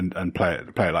positions and play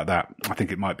it like that. I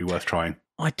think it might be worth trying.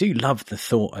 I do love the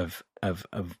thought of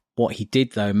what he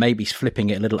did, though, maybe flipping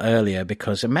it a little earlier,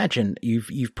 because imagine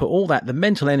you've put all that, the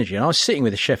mental energy. And I was sitting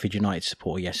with a Sheffield United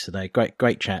supporter yesterday.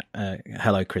 Great chat.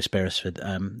 Hello, Chris Beresford,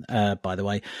 by the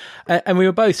way. And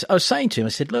I was saying to him, I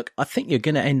said, look, I think you're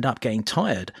going to end up getting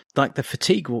tired. Like, the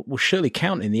fatigue will surely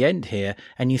count in the end here.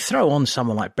 And you throw on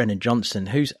someone like Brennan Johnson,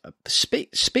 whose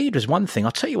speed was one thing.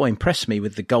 I'll tell you what impressed me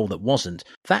with the goal that wasn't.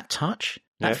 That touch,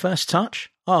 that first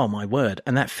touch. Oh, my word.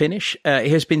 And that finish,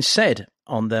 it has been said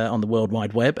on the World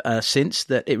Wide Web since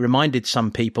that it reminded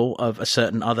some people of a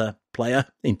certain other player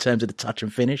in terms of the touch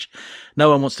and finish.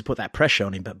 No one wants to put that pressure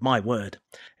on him, but my word,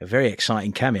 a very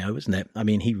exciting cameo, isn't it? I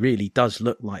mean, he really does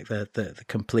look like the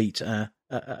complete a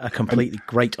completely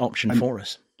great option for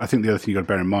us. I think the other thing you've got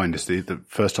to bear in mind is the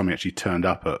first time he actually turned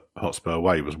up at Hotspur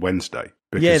away was Wednesday.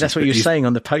 Yeah, that's what you were saying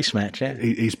on the post-match. Yeah,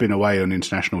 he's been away on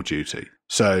international duty,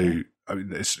 so I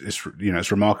mean,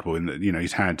 it's remarkable in that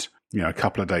he's had a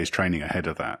couple of days training ahead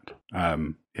of that.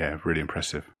 Really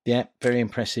impressive. Yeah, very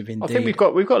impressive indeed. I think we've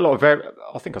got a lot of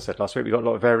I think I said last week we've got a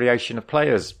lot of variation of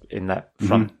players in that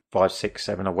front 5, 6,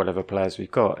 7 or whatever players we've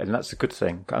got, and that's a good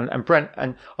thing. And Brent,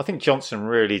 and I think Johnson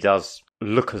really does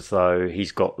look as though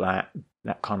he's got that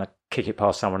kind of kick it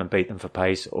past someone and beat them for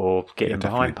pace, or get in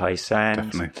behind pace.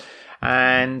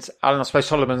 And Alan, I suppose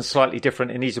Solomon's slightly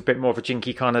different, and he's a bit more of a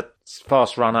jinky kind of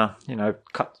fast runner.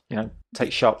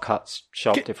 Take sharp cuts,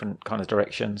 different kind of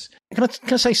directions. Can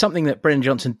I say something that Brennan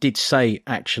Johnson did say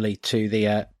actually to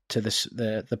the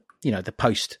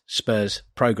post Spurs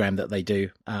program that they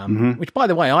do, which, by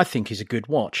the way, I think is a good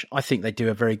watch. I think they do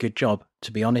a very good job.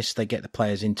 To be honest, they get the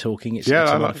players in talking. It's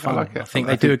a lot of fun. I think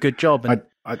they do a good job. And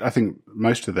I think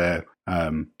most of their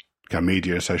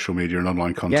media, social media, and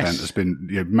online content has been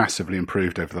massively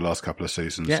improved over the last couple of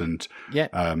seasons. I think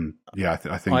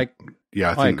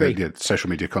the social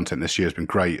media content this year has been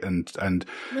great, and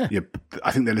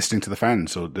I think they're listening to the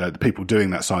fans, or the people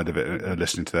doing that side of it are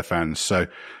listening to their fans. So,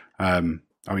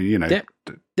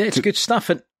 it's good stuff.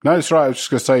 And no, that's right. I was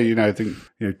just going to say, I think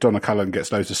Donna Cullen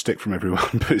gets loads of stick from everyone,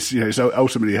 but it's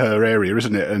ultimately her area,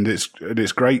 isn't it? And it's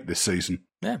great this season.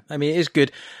 Yeah, I mean, it is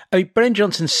good. I mean, Brennan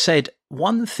Johnson said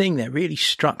one thing that really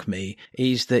struck me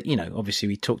is that, obviously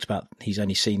we talked about he's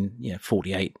only seen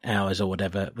 48 hours or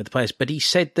whatever with the players, but he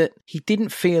said that he didn't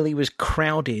feel he was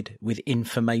crowded with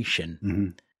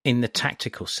information in the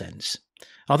tactical sense.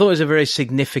 I thought it was a very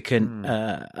significant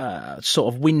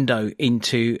sort of window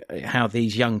into how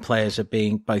these young players are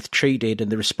being both treated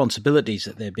and the responsibilities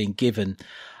that they're being given.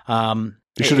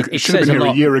 It should have been here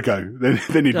a year ago.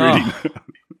 Then he'd really...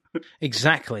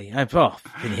 Exactly.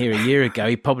 Been here a year ago,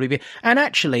 he'd probably be. And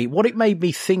actually, what it made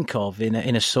me think of in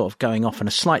a sort of going off on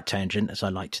a slight tangent, as I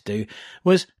like to do,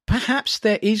 was perhaps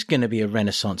there is going to be a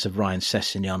renaissance of Ryan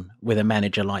Sessegnon with a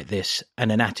manager like this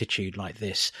and an attitude like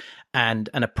this and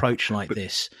an approach like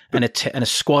this and a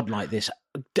squad like this.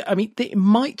 I mean, it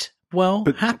might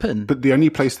happen. But the only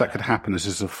place that could happen is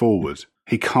as a forward.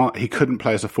 He couldn't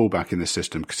play as a fullback in this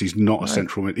system because he's not a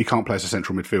central. He can't play as a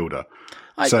central midfielder.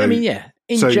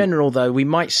 In general, though, we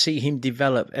might see him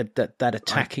develop at that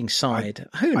attacking side.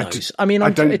 Who knows? I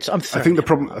think the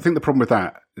problem with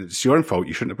that, it's your own fault.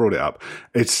 You shouldn't have brought it up.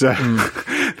 It's. I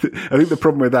think the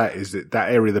problem with that is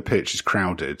that area of the pitch is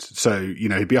crowded. So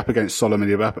he'd be up against Solomon,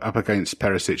 he'd be up against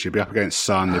Perisic, he'd be up against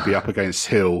Son, he'd be up against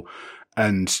Hill,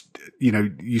 and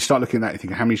you start looking at that and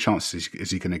thinking, how many chances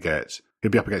is he going to get? He'll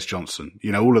be up against Johnson.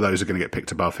 All of those are going to get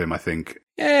picked above him, I think.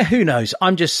 Yeah, who knows?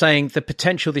 I'm just saying the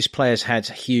potential this player's had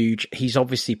huge. He's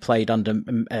obviously played under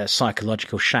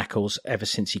psychological shackles ever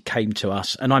since he came to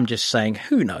us. And I'm just saying,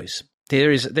 who knows?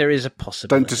 There is a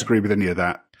possibility. Don't disagree with any of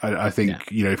that. I think,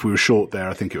 if we were short there,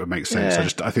 I think it would make sense.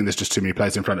 Yeah. I think there's just too many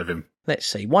players in front of him. Let's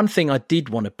see. One thing I did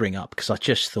want to bring up, because I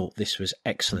just thought this was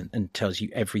excellent and tells you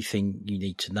everything you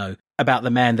need to know about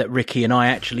the man that Ricky and I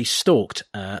actually stalked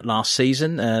last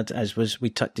season, as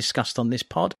we discussed on this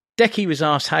pod. Decky was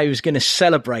asked how he was going to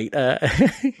celebrate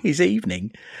his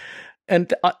evening.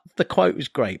 And the quote was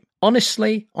great.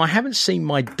 Honestly, I haven't seen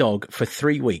my dog for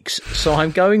 3 weeks, so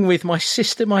I'm going with my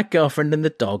sister, my girlfriend and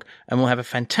the dog, and we'll have a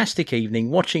fantastic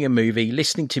evening watching a movie,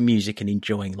 listening to music and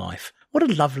enjoying life. What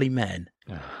a lovely man.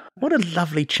 What a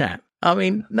lovely chap. I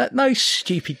mean, no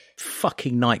stupid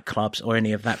fucking nightclubs or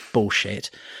any of that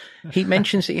bullshit. He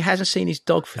mentions that he hasn't seen his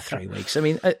dog for 3 weeks. I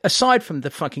mean, aside from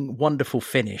the fucking wonderful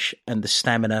finish and the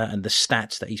stamina and the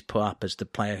stats that he's put up as the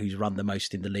player who's run the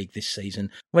most in the league this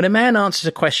season, when a man answers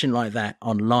a question like that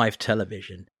on live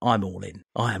television, I'm all in.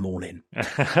 I am all in.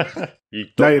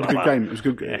 He had a good game. It was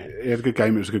good. Yeah. He had a good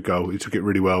game. It was a good goal. He took it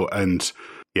really well. And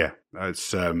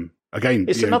it's again,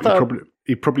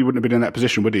 he probably wouldn't have been in that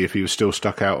position, would he, if he was still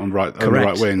stuck out on the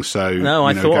right wing? So no,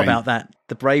 I thought about that.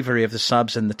 The bravery of the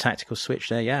subs and the tactical switch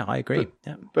there. Yeah, I agree.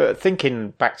 But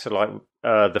thinking back to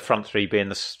the front three being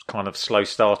the kind of slow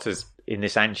starters in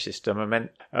this Ange system, I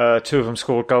meant 2 of them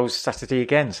scored goals Saturday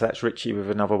again. So that's Richie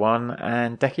with another one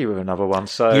and Decky with another one.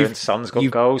 So and Son's got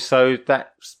goals. So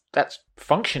that's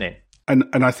functioning. And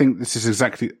I think that's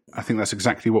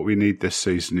exactly what we need this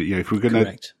season. If we're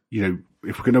going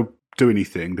to do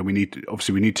anything, then we need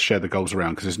to share the goals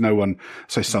around, because there's no one.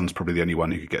 Say Son's probably the only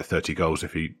one who could get 30 goals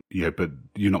if he, but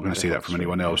you're not going to see that from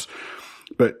anyone else.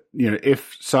 But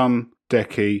if Son,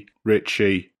 Decky,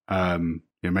 Richie,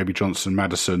 maybe Johnson,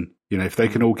 Maddison, if they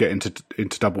can all get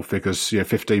into double figures,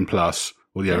 15 plus,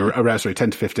 or around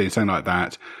 10 to 15, something like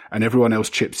that, and everyone else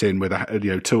chips in with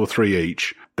 2 or 3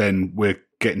 each, then we're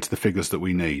getting to the figures that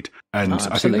we need. And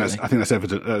I think that's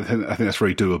evident. I think that's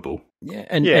very doable. Yeah,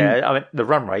 I mean, the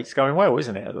run rate's going well,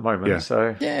 isn't it, at the moment? Yeah.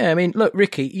 So I mean, look,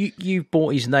 Ricky, you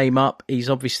brought his name up. He's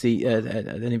obviously a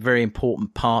very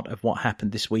important part of what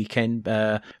happened this weekend.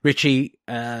 Richie,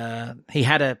 he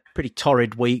had a pretty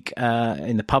torrid week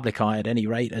in the public eye, at any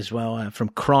rate, as well, from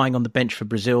crying on the bench for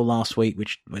Brazil last week,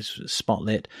 which was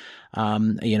spotlit.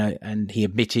 And he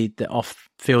admitted that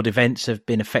off-field events have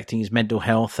been affecting his mental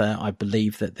health. I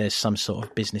believe that there's some sort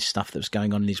of business stuff that was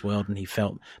going on in his world, and he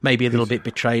felt maybe a little bit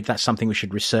betrayed. That's something we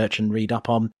should research and read up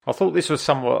on. I thought this was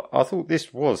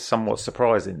somewhat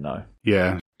surprising, though.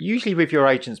 Yeah. Usually, with your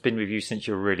agent's been with you since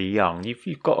you're really young,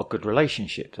 you've got a good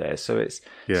relationship there. So it's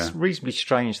reasonably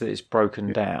strange that it's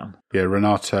broken down. Yeah,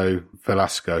 Renato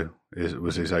Velasco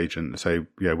was his agent. So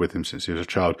with him since he was a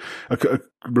child.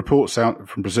 Reports out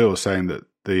from Brazil saying that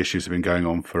the issues have been going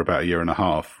on for about a year and a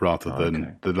half, rather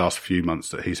than the last few months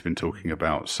that he's been talking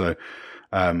about. So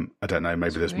I don't know.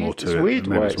 Maybe there's more to it. It's weird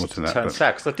maybe it's more to that.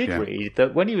 Because I did read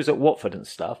that when he was at Watford and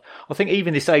stuff, I think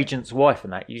even this agent's wife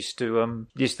and that used to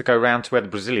go round to where the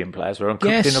Brazilian players were and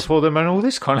cook dinner for them and all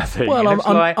this kind of thing. Well,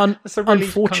 it's a really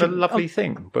kind of lovely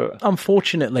thing. But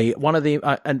unfortunately, one of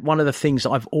the things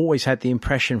that I've always had the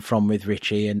impression from with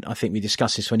Richie, and I think we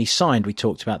discussed this when he signed. We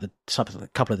talked about a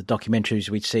couple of the documentaries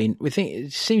we'd seen. We think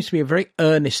it seems to be a very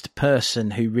earnest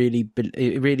person who really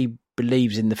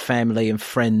believes in the family and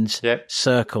friends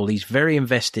circle. He's very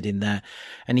invested in that.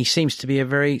 And he seems to be a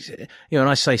very, when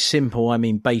I say simple, I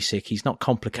mean basic. He's not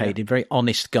complicated, very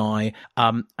honest guy.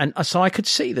 And so I could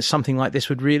see that something like this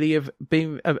would really have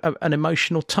been an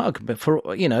emotional tug, but for,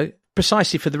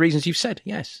 precisely for the reasons you've said,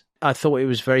 yes. I thought it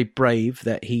was very brave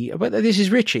that but this is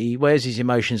Richie. He wears his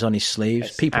emotions on his sleeves.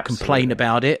 Yes, people complain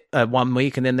about it 1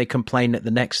 week and then they complain at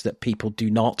the next that people do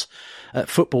not.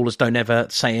 Footballers don't ever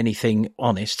say anything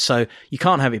honest. So you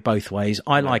can't have it both ways.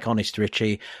 I like honest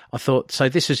Richie. I thought, so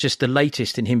this was just the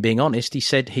latest in him being honest. He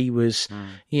said he was,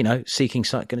 going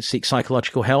to seek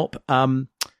psychological help.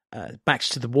 Backs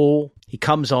to the wall. He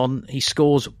comes on. He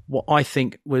scores what I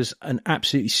think was an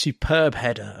absolutely superb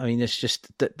header. I mean, it's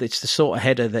the sort of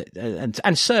header that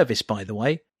and service, by the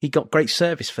way. He got great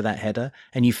service for that header,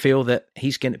 and you feel that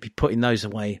he's going to be putting those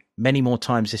away many more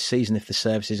times this season if the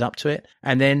service is up to it.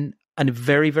 And then a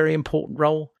very, very important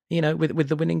role, with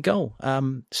the winning goal.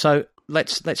 So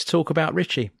let's talk about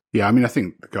Richie. Yeah, I mean, I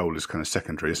think the goal is kind of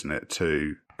secondary, isn't it,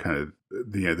 to kind of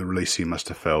the release he must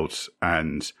have felt,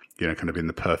 and kind of been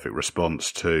the perfect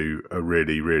response to a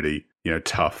really, really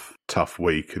tough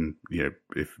week, and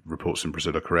if reports in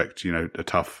Brazil are correct, a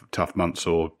tough months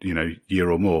or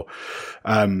year or more.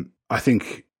 I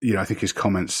think his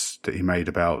comments that he made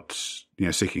about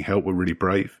seeking help were really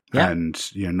brave, and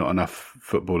not enough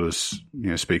footballers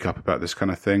speak up about this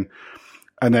kind of thing.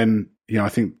 And then I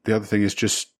think the other thing is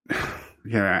just.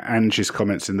 Ange's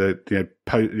comments in the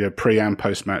pre and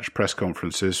post match press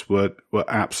conferences were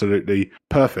absolutely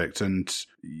perfect, and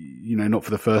not for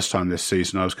the first time this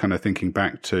season. I was kind of thinking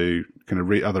back to kind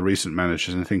of other recent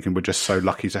managers and thinking we're just so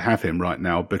lucky to have him right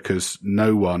now, because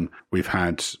no one we've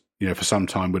had for some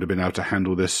time would have been able to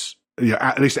handle this.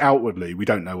 At least outwardly, we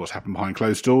don't know what's happened behind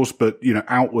closed doors, but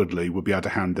outwardly we'll be able to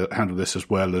handle this as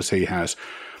well as he has.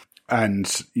 And,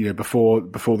 before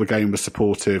the game was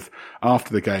supportive,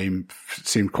 after the game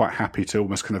seemed quite happy to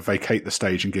almost kind of vacate the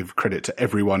stage and give credit to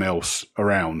everyone else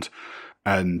around.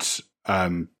 And,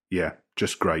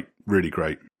 just great, really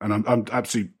great. And I'm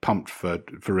absolutely pumped for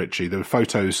Richie. There were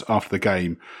photos after the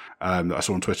game, that I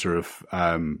saw on Twitter of,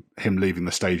 him leaving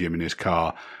the stadium in his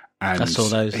car, and I saw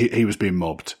those. He was being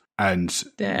mobbed. And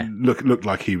looked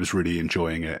like he was really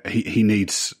enjoying it. He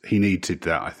needed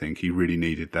that, I think. He really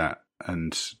needed that.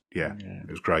 And it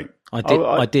was great. I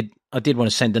did want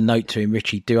to send a note to him,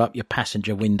 Richie, do up your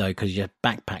passenger window because your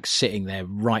backpack's sitting there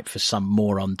ripe for some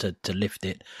moron to lift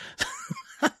it.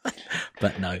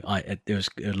 But no, it was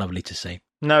lovely to see.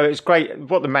 No, it was great.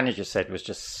 What the manager said was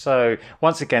just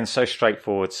once again, so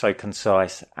straightforward, so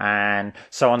concise, and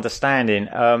so understanding.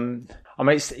 I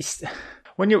mean, it's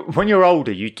when you're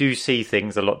older, you do see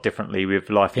things a lot differently with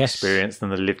life experience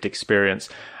than the lived experience.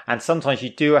 And sometimes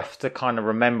you do have to kind of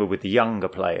remember with the younger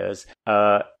players,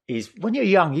 is when you're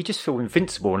young, you just feel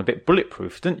invincible and a bit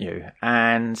bulletproof, don't you?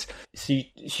 And so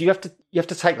you have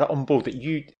to take that on board,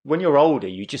 that when you're older,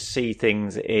 you just see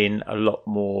things in a lot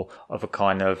more of a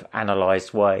kind of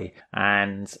analysed way.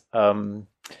 And,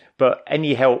 but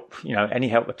any help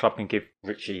the club can give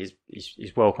Richie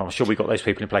is welcome. I'm sure we got those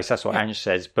people in place. That's what Ange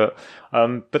says. But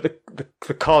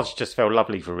the cards just felt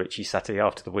lovely for Richie Saturday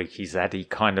after the week he's had. He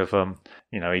kind of,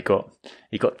 he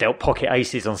got dealt pocket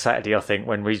aces on Saturday, I think,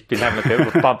 when he's been having a bit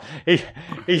of a bum.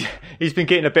 He's been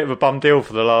getting a bit of a bum deal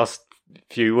for the last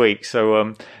few weeks.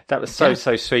 So, that was so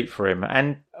sweet for him.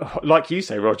 And like you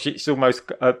say, Rog, it's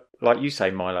almost, like you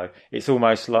say, Milo, it's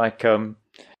almost like,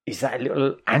 is that a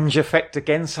little Ange effect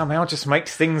again somehow? Just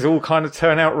makes things all kind of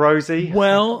turn out rosy?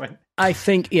 Well, I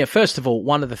think, first of all,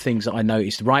 one of the things that I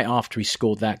noticed right after he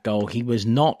scored that goal, he was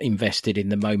not invested in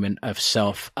the moment of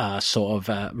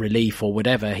relief or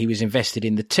whatever. He was invested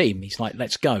in the team. He's like,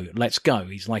 let's go.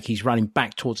 He's like, he's running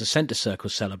back towards the centre circle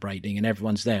celebrating and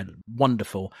everyone's there.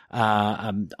 Wonderful.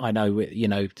 I know,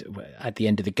 at the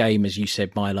end of the game, as you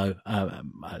said, Milo,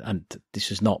 and this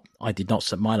is not, I did not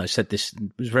say, Milo said this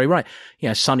was very right.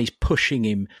 Sonny's pushing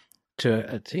him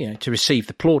to receive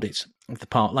the plaudits of the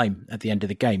Park Lane at the end of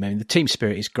the game. I mean, the team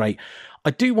spirit is great.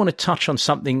 I do want to touch on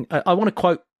something. I want to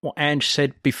quote what Ange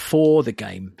said before the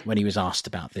game when he was asked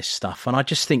about this stuff. And I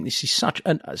just think this is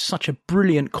such a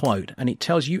brilliant quote. And it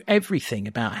tells you everything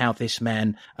about how this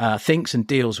man thinks and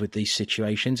deals with these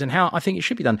situations and how I think it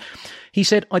should be done. He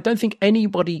said, I don't think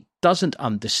anybody doesn't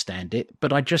understand it,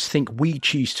 but I just think we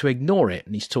choose to ignore it.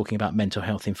 And he's talking about mental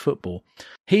health in football.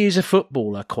 He is a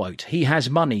footballer, quote. He has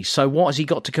money. So what has he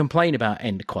got to complain about,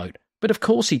 end quote. But of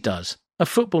course he does. A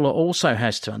footballer also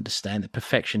has to understand that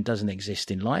perfection doesn't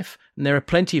exist in life. And there are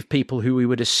plenty of people who we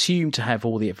would assume to have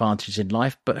all the advantages in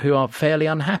life, but who are fairly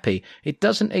unhappy. It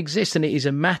doesn't exist, and it is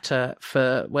a matter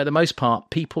for where the most part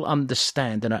people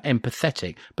understand and are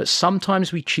empathetic. But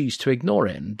sometimes we choose to ignore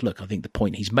it. And look, I think the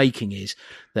point he's making is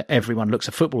that everyone looks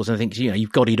at footballers and thinks,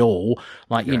 you've got it all,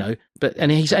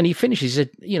 he finishes,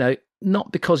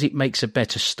 not because it makes a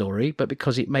better story, but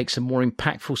because it makes a more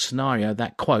impactful scenario.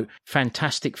 That quote,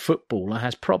 fantastic footballer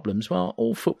has problems. Well,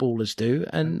 all footballers do,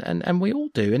 and we all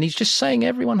do. And he's just saying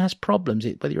everyone has problems,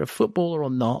 whether you're a footballer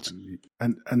or not.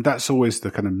 And that's always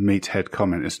the kind of meathead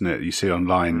comment, isn't it? You see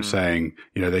online saying,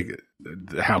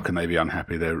 how can they be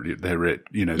unhappy? They're rich,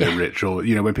 they're rich, or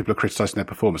when people are criticising their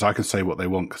performance, I can say what they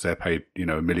want because they're paid,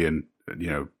 $1 million,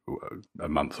 a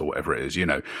month or whatever it is,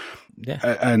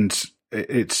 Yeah. And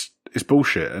it's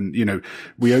bullshit. And,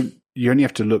 you only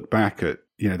have to look back at,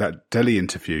 that Delhi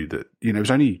interview that, it was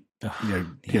only,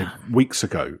 weeks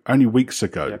ago.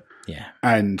 Yeah.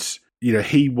 And,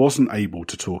 he wasn't able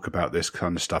to talk about this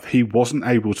kind of stuff. He wasn't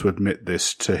able to admit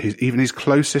this to even his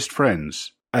closest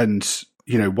friends. And,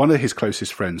 one of his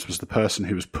closest friends was the person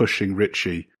who was pushing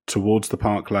Richie towards the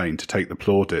Park Lane to take the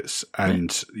plaudits.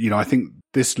 And, I think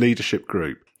this leadership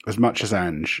group, as much as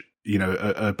Ange,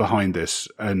 are behind this.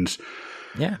 And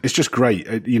it's just great.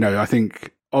 I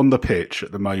think on the pitch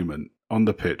at the moment,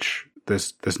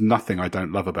 there's nothing I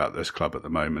don't love about this club at the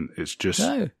moment. It's just...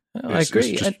 No. I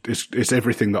agree. It's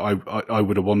everything that I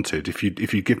would have wanted. If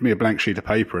you give me a blank sheet of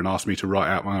paper and ask me to write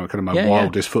out my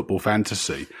wildest football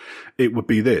fantasy, it would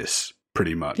be this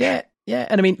pretty much. Yeah. Yeah,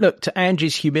 and I mean, look, to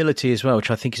Ange's humility as well,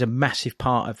 which I think is a massive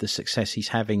part of the success he's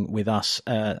having with us,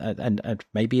 and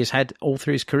maybe has had all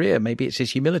through his career. Maybe it's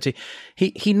his humility.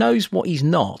 He knows what he's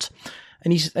not.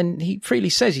 And he freely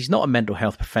says he's not a mental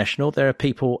health professional. There are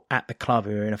people at the club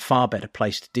who are in a far better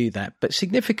place to do that. But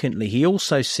significantly, he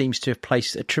also seems to have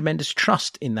placed a tremendous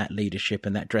trust in that leadership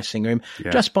and that dressing room,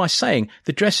 just by saying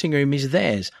the dressing room is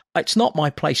theirs. It's not my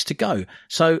place to go.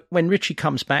 So when Richie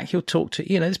comes back, he'll talk to,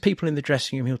 there's people in the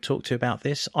dressing room he'll talk to about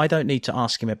this. I don't need to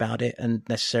ask him about it and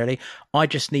necessarily. I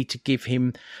just need to give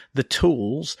him the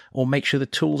tools or make sure the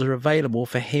tools are available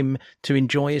for him to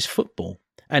enjoy his football.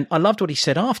 And I loved what he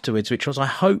said afterwards, which was, I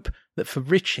hope that for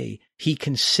Richie, he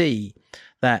can see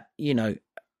that, you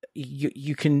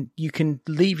can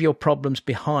leave your problems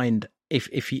behind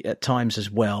if you, at times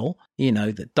as well, you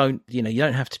don't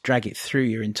have to drag it through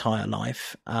your entire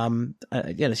life.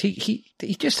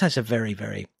 He just has a very,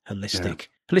 very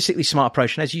holistically smart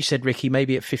approach. And as you said, Ricky,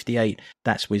 maybe at 58,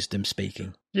 that's wisdom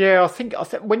speaking. Yeah, I think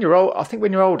when you're old,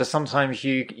 when you're older, sometimes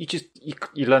you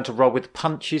learn to roll with the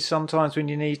punches. Sometimes when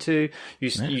you need to,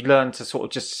 you learn to sort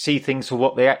of just see things for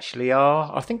what they actually are.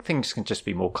 I think things can just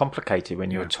be more complicated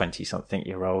when you're a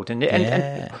 20-something-year-old, and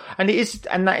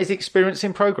that is experience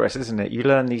in progress, isn't it? You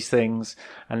learn these things,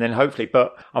 and then hopefully,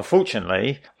 but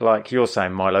unfortunately, like you're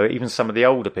saying, Milo, even some of the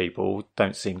older people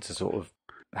don't seem to sort of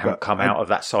come out of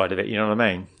that side of it. You know what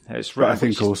I mean? It's I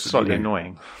think also slightly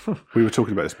annoying. We were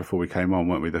talking about this before we came on,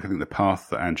 weren't we? I think the path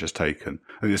that Ange has taken.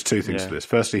 I think there's two things to this.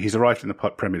 Firstly, he's arrived in the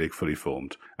Premier League fully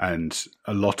formed, and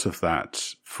a lot of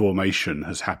that formation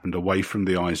has happened away from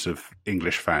the eyes of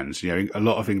English fans. A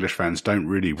lot of English fans don't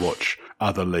really watch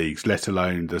other leagues, let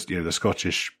alone the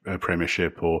Scottish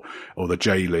Premiership or the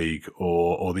J League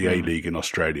or the A League in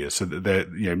Australia. So that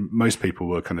most people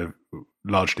were kind of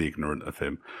largely ignorant of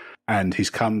him. And he's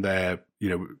come there,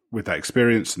 with that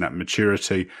experience and that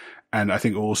maturity. And I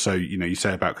think also, you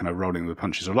say about kind of rolling the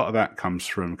punches, a lot of that comes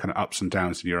from kind of ups and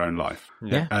downs in your own life.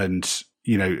 Yeah. And,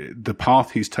 the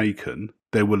path he's taken,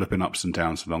 there will have been ups and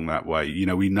downs along that way.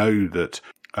 We know that,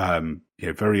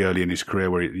 very early in his career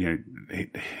where,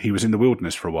 he was in the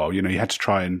wilderness for a while, he had to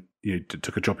try and,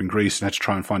 took a job in Greece and had to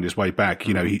try and find his way back.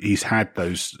 He's had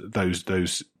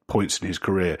those points in his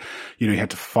career. He had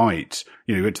to fight.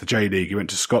 He went to the J League, he went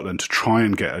to Scotland to try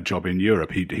and get a job in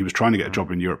Europe. He was trying to get a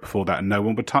job in Europe before that, and no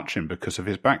one would touch him because of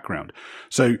his background.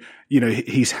 So,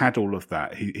 he's had all of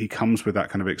that. He comes with that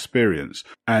kind of experience.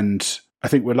 And I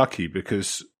think we're lucky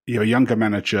because, a younger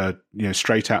manager,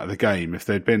 straight out of the game, if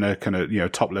they'd been a kind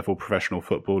of, top level professional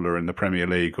footballer in the Premier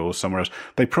League or somewhere else,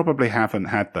 they probably haven't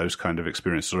had those kind of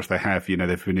experiences. Or if they have,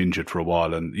 they've been injured for a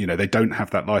while and, they don't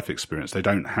have that life experience. They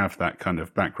don't have that kind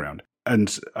of background.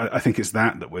 And I think it's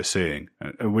that we're seeing.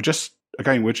 And we're just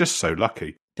so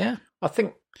lucky. Yeah. I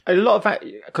think a lot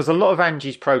of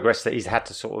Angie's progress that he's had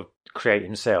to sort of create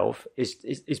himself is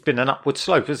been an upward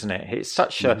slope, isn't it? It's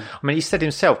such a. I mean, he said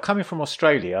himself, coming from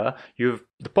Australia,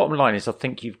 the bottom line is, I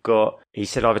think you've got. He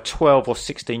said either 12 or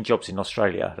 16 jobs in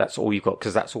Australia. That's all you've got,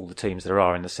 because that's all the teams there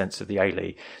are in the sense of the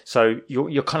A-League. So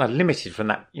you're kind of limited from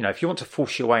that. You know, if you want to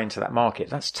force your way into that market,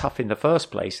 that's tough in the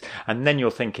first place. And then you're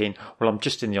thinking, well, I'm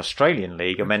just in the Australian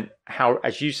league. I mean, how,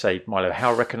 as you say, Milo,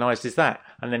 how recognised is that?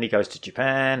 And then he goes to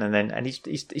Japan, and he's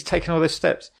taken all those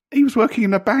steps. He was working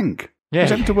in a bank. Yeah, he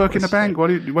was having to work in a bank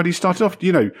when he started off.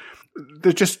 You know,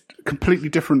 they're just completely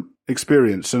different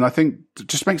experience, and I think it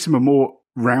just makes him a more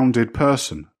rounded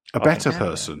person, a better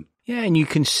person. Yeah, and you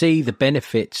can see the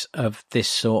benefits of this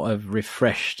sort of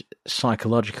refreshed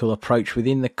psychological approach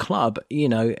within the club. You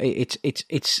know, it's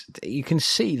you can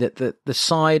see that the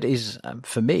side is,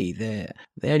 for me, the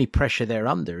only pressure they're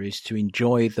under is to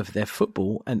enjoy their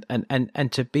football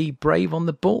and to be brave on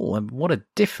the ball. And what a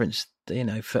difference, you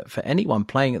know, for anyone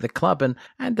playing at the club, and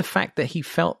the fact that he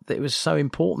felt that it was so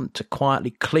important to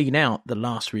quietly clean out the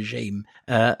last regime,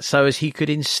 so as he could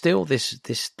instill this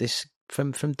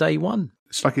from day one.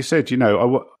 It's like he said, you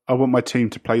know, I want my team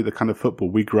to play the kind of football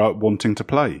we grew up wanting to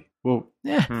play. Well,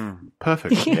 yeah,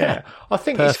 perfect. Yeah, I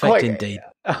think perfect, it's quite indeed.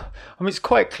 I mean, it's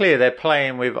quite clear they're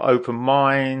playing with open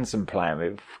minds and playing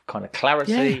with kind of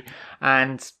clarity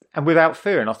and without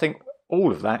fear. And I think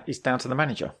all of that is down to the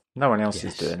manager. No one else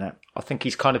is doing that. I think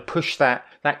he's kind of pushed that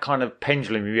kind of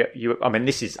pendulum. I mean,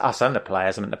 this is us and the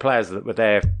players. I mean, the players that were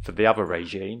there for the other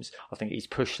regimes. I think he's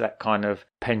pushed that kind of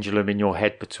pendulum in your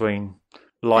head between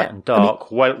light and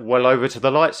dark, well over to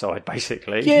the light side,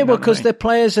 basically. Yeah, well, because the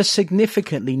players are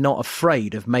significantly not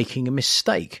afraid of making a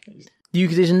mistake.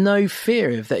 There's no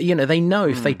fear of that. You know, they know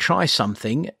if they try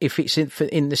something, if it's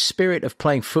in the spirit of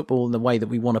playing football in the way that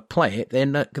we want to play it, they're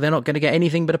not going to get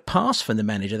anything but a pass from the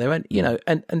manager. They won't, you know,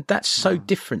 and that's so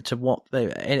different to what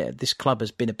this club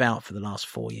has been about for the last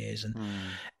 4 years. And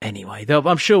anyway,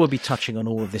 I'm sure we'll be touching on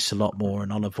all of this a lot more,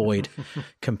 and I'll avoid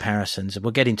comparisons.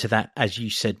 We'll get into that, as you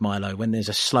said, Milo, when there's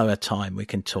a slower time. We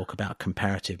can talk about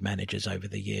comparative managers over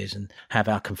the years and have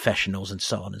our confessionals and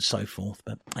so on and so forth.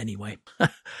 But anyway.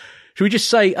 Should we just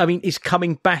say, I mean, is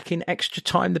coming back in extra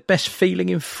time the best feeling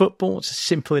in football? It's a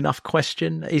simple enough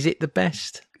question. Is it the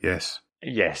best? Yes.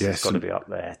 Yes, it's got to be up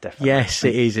there, definitely. Yes,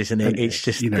 it is, isn't it? It's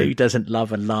just, you know, who doesn't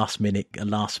love a last minute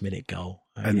goal?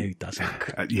 Who doesn't?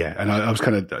 And I was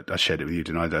I shared it with you,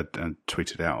 didn't I? I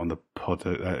tweeted out on the pod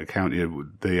account, you know,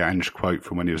 the Ange quote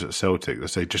from when he was at Celtic. They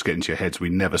say, just get into your heads, we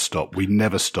never stop. We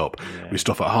never stop. Yeah. We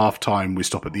stop at half time, we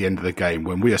stop at the end of the game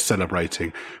when we are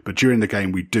celebrating. But during the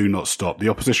game, we do not stop. The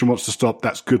opposition wants to stop,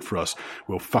 that's good for us.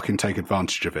 We'll fucking take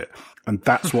advantage of it. And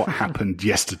that's what happened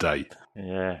yesterday.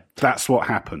 Yeah. That's what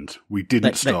happened. We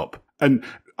didn't stop. And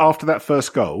after that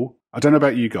first goal, I don't know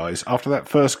about you guys, after that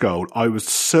first goal, I was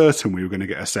certain we were going to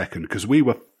get a second because we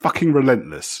were fucking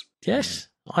relentless. Yes,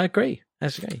 I agree.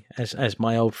 As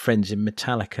my old friends in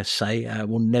Metallica say,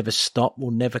 we'll never stop,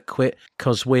 we'll never quit,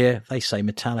 because they say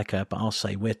Metallica, but I'll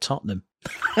say we're Tottenham.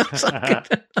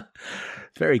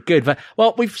 Very good.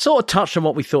 Well, we've sort of touched on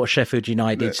what we thought of Sheffield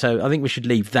United, so I think we should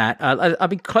leave that. I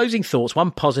mean, closing thoughts,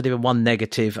 one positive and one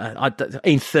negative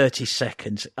in 30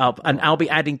 seconds. And I'll be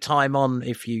adding time on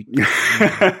if you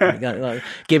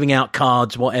giving out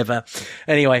cards, whatever.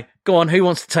 Anyway, go on. Who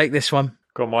wants to take this one?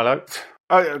 Go on, Milo.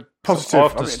 Positive. So I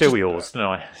have to steal yours, don't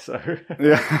I? So.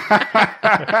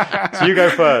 Yeah. So you go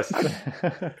first.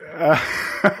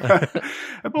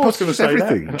 Positive is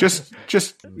everything. That.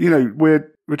 Just you know, we're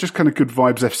just kind of good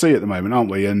vibes FC at the moment, aren't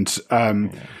we? And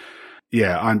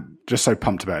I'm just so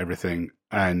pumped about everything.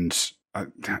 And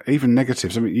even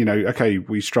negatives. I mean, you know, okay,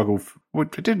 we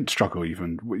didn't struggle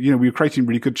even. You know, we were creating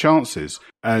really good chances,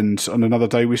 and on another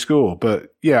day we score.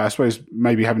 But yeah, I suppose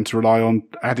maybe having to rely on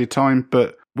added time,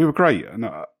 but we were great, and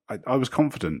I was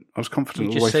confident. I was confident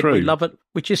all the way through.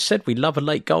 We just said we love a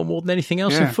late goal more than anything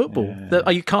else in football. Yeah.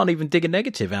 You can't even dig a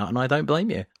negative out, and I don't blame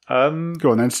you.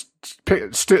 Go on then.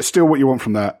 Steal what you want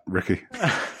from that, Ricky.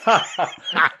 My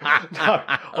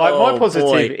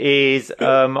positive is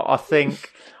I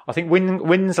think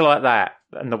wins like that,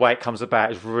 and the way it comes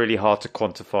about is really hard to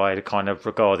quantify, the kind of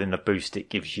regarding the boost it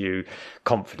gives you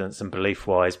confidence and belief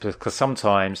wise, because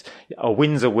sometimes a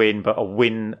win's a win, but a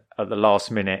win at the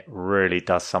last minute really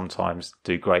does sometimes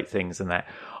do great things. And that,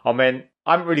 I mean,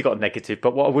 I haven't really got a negative,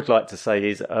 but what I would like to say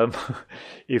is, were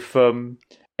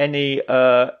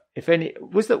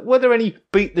there any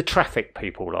beat the traffic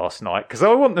people last night? Because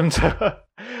I want them to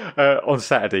on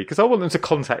Saturday, because I want them to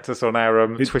contact us on our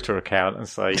Twitter account and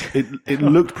say it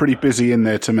looked pretty busy in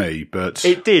there to me, but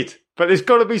it did. But there's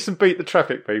got to be some beat the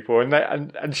traffic people,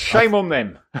 and shame on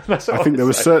them. That's what I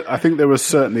think there was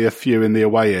certainly a few in the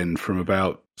away end from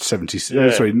about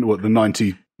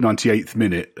 98th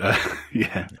minute.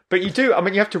 Yeah. But you do, I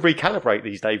mean, you have to recalibrate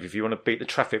these days if you want to beat the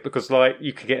traffic, because like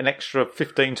you could get an extra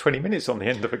 15, 20 minutes on the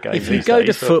end of a game. If you go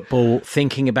to football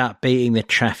thinking about beating the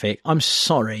traffic, I'm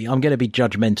sorry, I'm going to be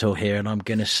judgmental here, and I'm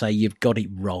going to say you've got it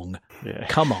wrong. Yeah.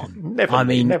 Come on. Never.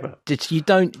 You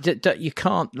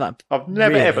can't. Like, I've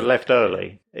never ever left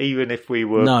early, even if we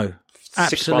were no,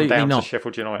 6-1 down to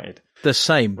Sheffield United. The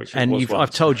same, and I've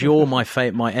told you all my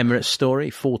Emirates story,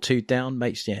 4-2 down,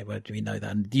 mates. Yeah, well, we know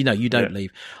that. And, you don't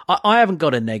leave. I haven't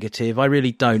got a negative. I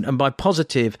really don't. And by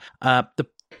positive, the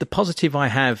positive I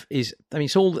have is, I mean,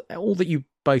 it's all that you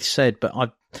both said.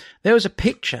 But there was a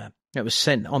picture that was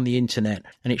sent on the internet,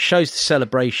 and it shows the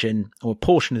celebration, or a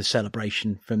portion of the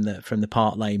celebration from the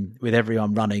Park Lane with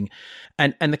everyone running,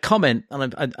 and the comment,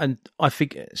 and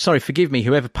sorry, forgive me,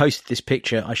 whoever posted this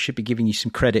picture, I should be giving you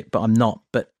some credit, but I'm not.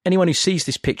 But anyone who sees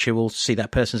this picture will see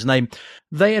that person's name.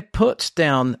 They had put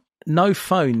down no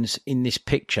phones in this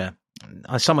picture.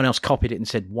 Someone else copied it and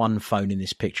said one phone in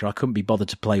this picture. I couldn't be bothered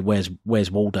to play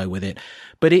Where's Waldo with it.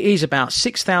 But it is about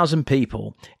 6,000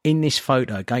 people in this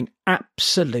photo going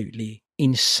absolutely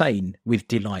insane with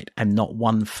delight, and not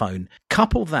one phone.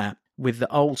 Couple that with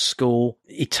the old school,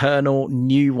 eternal,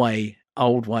 new way,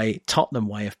 old way, Tottenham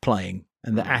way of playing,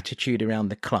 and the attitude around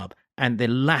the club, and the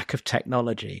lack of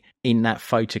technology in that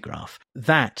photograph.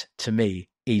 That, to me,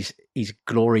 is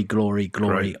glory, glory,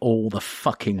 glory, Great. All the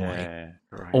fucking way.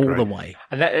 Great. The way.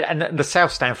 And the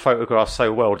South Stand photographs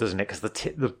so well, doesn't it? Because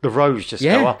the rows just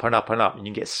go up and up and up, and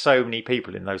you get so many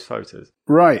people in those photos.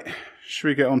 Right. Should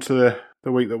we get on to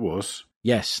the week that was?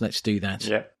 Yes, let's do that.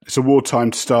 Yeah. It's award time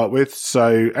to start with.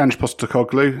 So Ange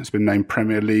Postecoglou has been named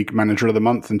Premier League Manager of the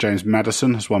Month, and James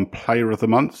Maddison has won Player of the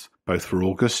Month, both for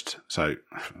August. So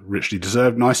richly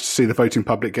deserved. Nice to see the voting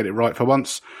public get it right for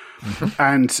once.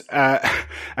 And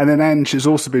then Ange has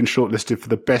also been shortlisted for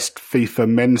the Best FIFA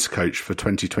Men's Coach for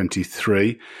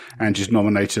 2023. Ange is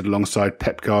nominated alongside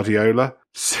Pep Guardiola,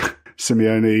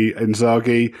 Simeone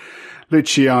Inzaghi,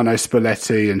 Luciano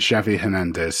Spalletti, and Xavi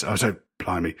Hernandez.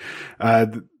 Blimey.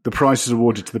 The prize is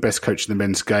awarded to the best coach in the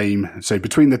men's game. So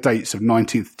between the dates of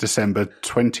 19th December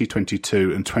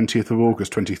 2022 and 20th of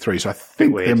August 23. So I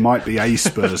think there might be a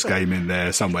Spurs game in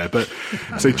there somewhere. But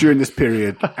so during this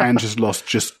period, Ange has lost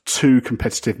just two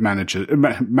competitive two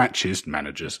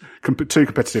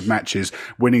competitive matches,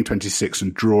 winning 26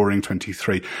 and drawing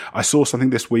 23. I saw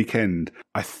something this weekend.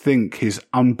 I think his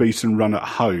unbeaten run at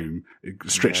home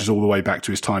stretches all the way back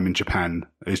to his time in Japan.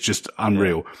 It's just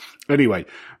unreal. Yeah. Anyway,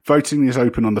 voting is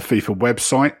open on the FIFA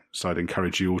website, so I'd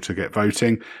encourage you all to get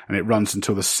voting, and it runs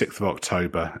until the 6th of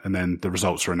October, and then the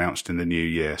results are announced in the new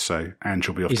year. So Ange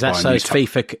will be off to buy a new Is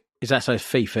that so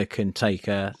FIFA can take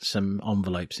some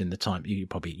envelopes in the time?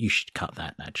 You should cut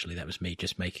that, actually. That was me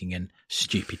just making a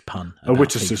stupid pun. A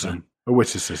witticism.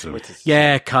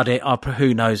 Yeah, cut it.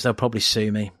 Who knows? They'll probably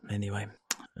sue me anyway.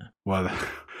 Well, they're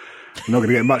not going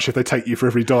to get much if they take you for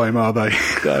every dime, are they?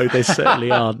 No, they certainly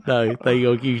aren't. No,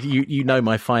 you know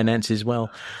my finances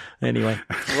well. Anyway.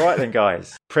 Right then,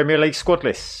 guys. Premier League squad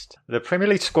list. The Premier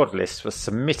League squad list was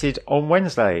submitted on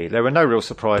Wednesday. There were no real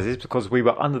surprises because we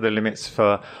were under the limits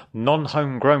for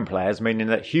non-homegrown players, meaning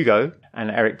that Hugo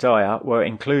and Eric Dyer were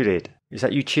included. Is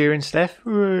that you cheering, Steph?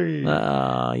 I'm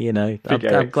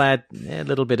glad. A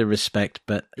little bit of respect,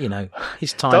 but,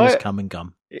 his time has come and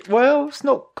gone. Well, it's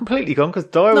not completely gone because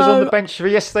Dyer was on the bench for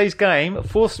yesterday's game.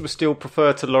 Forster was still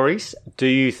preferred to Lloris. Do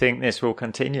you think this will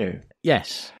continue?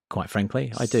 Yes, quite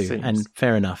frankly, I do. And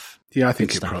fair enough. Yeah, I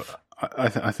think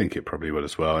I think it probably will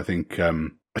as well. I think I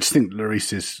just think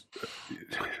Lloris's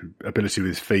ability with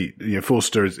his feet.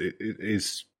 Forster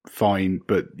is fine,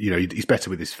 but he's better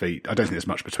with his feet. I don't think there's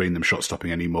much between them shot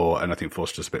stopping anymore, and I think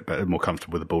Forster's a bit better, more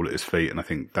comfortable with the ball at his feet, and I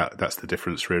think that's the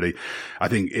difference really. I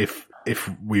think the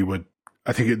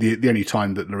only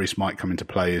time that Lloris might come into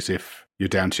play is if you're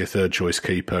down to your third choice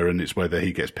keeper, and it's whether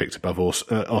he gets picked above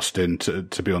Austin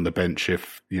to be on the bench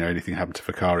if anything happened to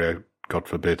Vicario, God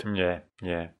forbid. Yeah.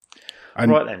 And,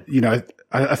 right then.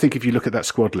 I think if you look at that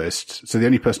squad list, so the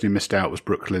only person who missed out was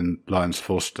Brooklyn Lions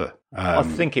Forster. I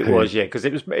think it was, because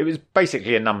it was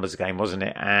basically a numbers game, wasn't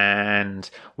it? And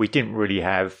we didn't really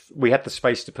we had the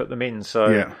space to put them in,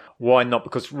 so why not?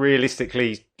 Because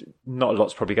realistically, not a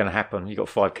lot's probably going to happen. You've got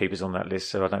 5 keepers on that list,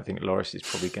 so I don't think Lloris is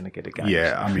probably going to get a game.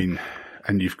 Yeah, I mean,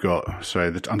 and you've got,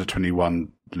 the under-21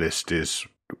 list is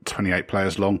 28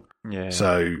 players long. Yeah.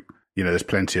 So, there's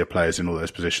plenty of players in all those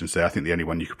positions there. I think the only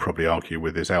one you could probably argue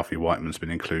with is Alfie Whiteman's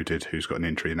been included, who's got an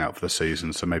injury and out for the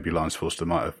season. So maybe Lions Forster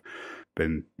might have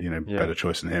been better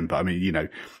choice than him. But I mean,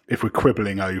 if we're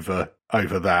quibbling over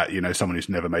that, someone who's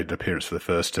never made an appearance for the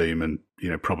first team and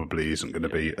probably isn't going to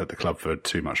be at the club for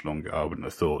too much longer, I wouldn't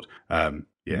have thought.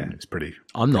 It's pretty.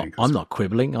 I'm not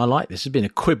quibbling. I like this. It's been a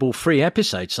quibble-free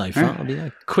episode so far. I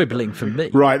mean, quibbling from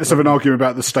me. Right, let's have an argument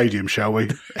about the stadium, shall we?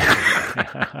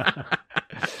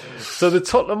 So the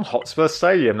Tottenham Hotspur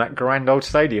Stadium, that grand old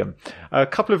stadium. A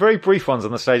couple of very brief ones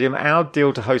on the stadium. Our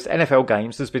deal to host NFL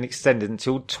games has been extended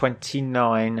until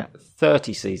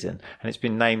 29-30 season, and it's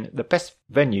been named the best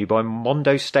venue by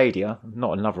Mondo Stadia.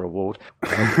 Not another award.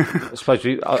 I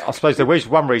suppose there was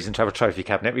one reason to have a trophy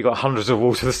cabinet. We got hundreds of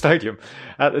awards for the stadium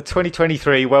at the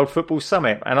 2023 World Football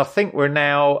Summit, and I think we're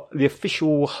now the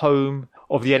official home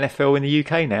of the NFL in the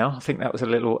UK now. I think that was a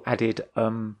little added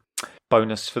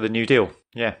bonus for the new deal.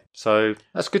 Yeah, so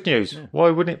that's good news. Yeah. Why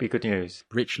wouldn't it be good news?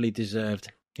 Richly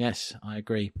deserved. Yes, I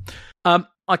agree.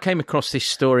 I came across this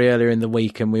story earlier in the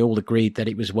week and we all agreed that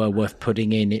it was well worth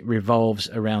putting in. It revolves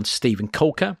around Steven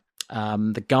Caulker.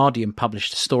 The Guardian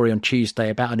published a story on Tuesday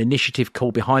about an initiative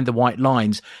called Behind the White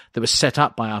Lines that was set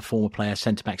up by our former player,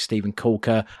 centre-back Steven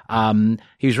Caulker.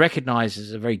 He was recognised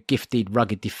as a very gifted,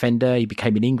 rugged defender. He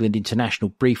became an England international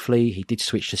briefly. He did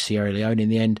switch to Sierra Leone in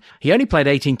the end. He only played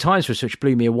 18 times for us, which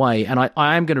blew me away. And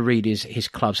I am going to read his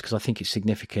clubs because I think it's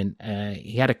significant.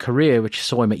 He had a career which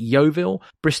saw him at Yeovil,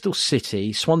 Bristol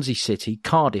City, Swansea City,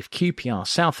 Cardiff, QPR,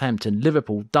 Southampton,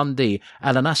 Liverpool, Dundee,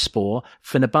 Al-Nassr,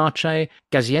 Fenerbahce,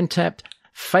 Gaziantep,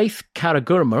 Faith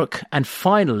Karagümrük, and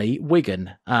finally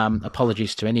Wigan.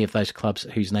 Apologies to any of those clubs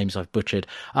whose names I've butchered.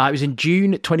 It was in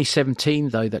June 2017,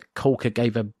 though, that Caulker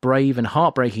gave a brave and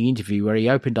heartbreaking interview where he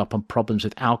opened up on problems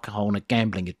with alcohol and a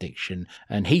gambling addiction.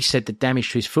 And he said the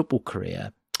damage to his football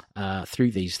career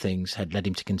through these things had led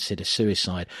him to consider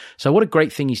suicide. So what a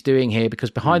great thing he's doing here, because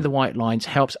Behind the White Lines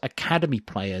helps academy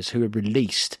players who are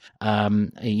released,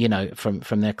 from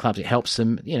their clubs. It helps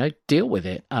them, deal with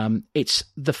it. It's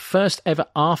the first ever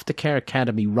aftercare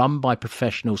academy run by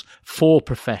professionals for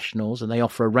professionals, and they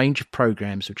offer a range of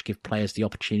programs which give players the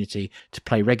opportunity to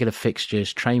play regular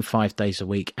fixtures, train 5 days a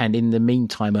week, and in the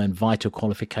meantime earn vital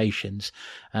qualifications.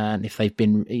 And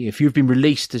if you've been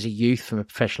released as a youth from a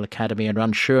professional academy and are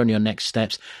unsure on your next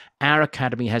steps, our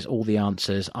academy has all the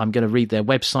answers. I'm going to read their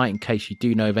website in case you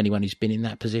do know of anyone who's been in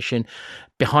that position.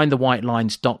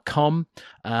 BehindTheWhiteLines.com.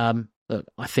 I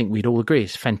think we'd all agree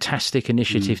it's a fantastic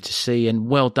initiative to see, and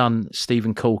well done,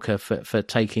 Steven Caulker, for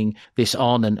taking this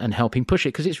on and helping push it,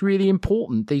 because it's really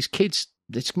important. These kids,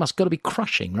 this must got to be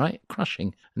crushing, right?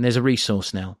 Crushing. And there's a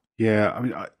resource now. Yeah, I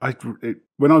mean,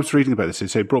 when I was reading about this,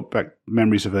 it brought back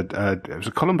memories of it was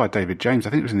a column by David James.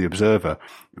 I think it was in the Observer.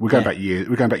 We're going back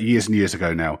years and years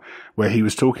ago now, where he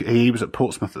was talking. He was at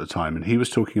Portsmouth at the time, and he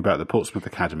was talking about the Portsmouth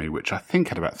Academy, which I think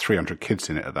had about 300 kids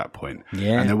in it at that point.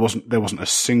 Yeah, and there wasn't a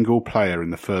single player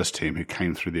in the first team who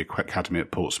came through the academy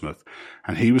at Portsmouth.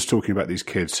 And he was talking about these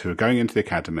kids who are going into the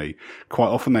academy. Quite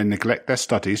often, they neglect their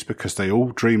studies because they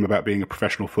all dream about being a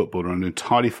professional footballer and are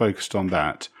entirely focused on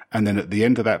that. And then at the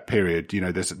end of that period,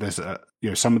 there's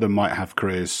some of them might have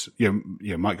careers,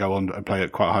 might go on and play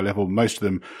at quite a high level. Most of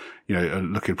them, are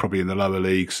looking probably in the lower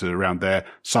leagues around there.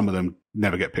 Some of them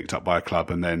never get picked up by a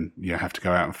club and then, have to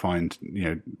go out and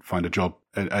find a job.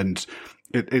 And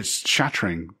it's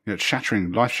shattering. It's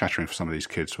shattering, life shattering for some of these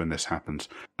kids when this happens.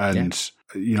 And,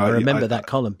 I remember that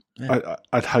column. Yeah.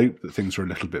 I'd hope that things are a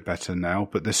little bit better now,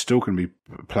 but there's still going to be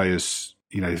players,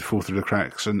 fall through the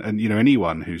cracks, and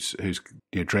anyone who's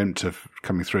dreamt of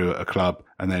coming through a club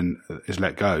and then is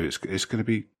let go, it's going to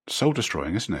be soul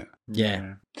destroying, isn't it?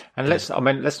 Yeah. And let's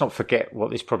not forget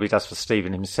what this probably does for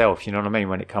Steven himself. You know what I mean?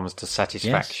 When it comes to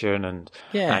satisfaction and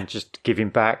just giving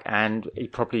back, and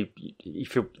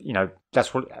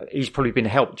that's what he's probably been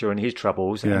helped during his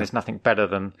troubles, and there's nothing better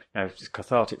than it's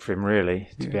cathartic for him really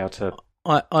to be able to.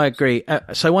 I agree.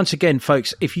 So once again,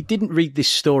 folks, if you didn't read this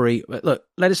story, look,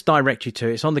 let us direct you to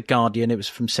it. It's on The Guardian. It was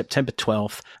from September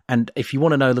 12th. And if you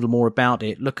want to know a little more about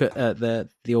it, look at the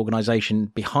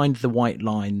organisation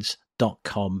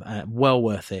BehindTheWhiteLines.com. Well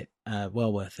worth it.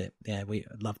 Well worth it. Yeah, we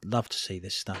love to see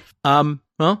this stuff. Well,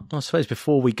 I suppose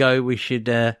before we go, we should...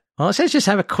 let's just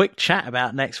have a quick chat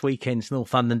about next weekend's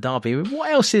Northumberland Derby.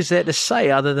 What else is there to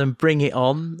say other than bring it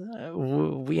on?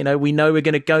 We know we're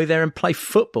going to go there and play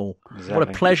football. Exactly. What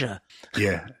a pleasure.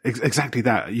 Yeah, exactly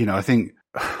that. I think,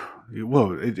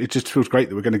 well, it just feels great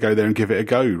that we're going to go there and give it a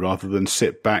go rather than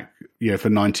sit back, for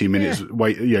 90 minutes,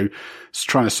 wait,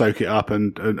 trying to soak it up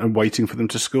and waiting for them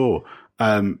to score.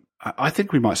 I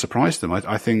think we might surprise them.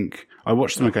 I think I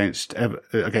watched them against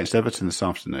Everton this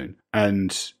afternoon,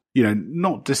 and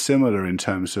not dissimilar in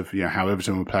terms of how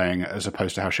Everton were playing as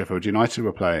opposed to how Sheffield United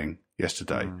were playing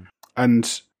yesterday.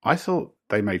 And I thought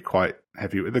they made quite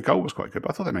heavy. The goal was quite good,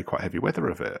 but I thought they made quite heavy weather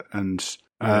of it. And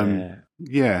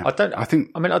yeah. I don't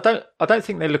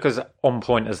think they look as on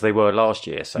point as they were last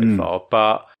year so far,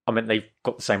 but I mean, they've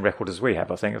got the same record as we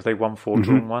have, I think. If they won 4,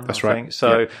 drawn 1, That's I right. think.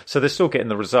 So they're still getting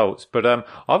the results. But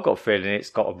I've got a feeling it's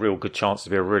got a real good chance to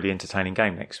be a really entertaining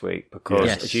game next week because,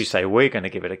 as you say, we're going to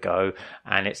give it a go.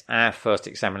 And it's our first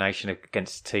examination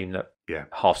against a team that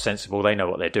half sensible. They know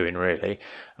what they're doing, really.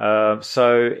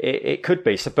 So it could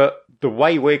be. So, but the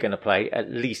way we're going to play at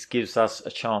least gives us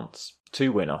a chance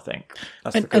to win, I think.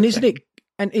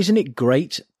 Isn't it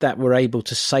great that we're able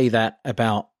to say that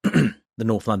about the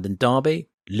North London derby,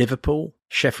 Liverpool,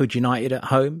 Sheffield United at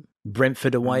home,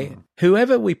 Brentford away?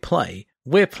 Whoever we play,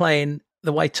 we're playing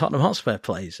the way Tottenham Hotspur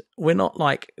plays. We're not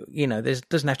like, there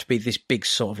doesn't have to be this big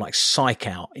sort of like psych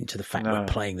out into the fact we're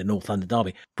playing the North London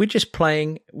derby. We're just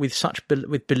playing with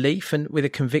with belief and with a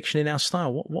conviction in our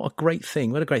style. What a great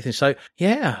thing. What a great thing. So,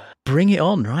 bring it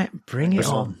on, right? Bring it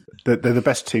on. They're the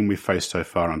best team we've faced so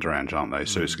far under Ange, aren't they?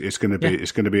 So it's going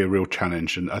to be a real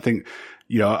challenge. And I think,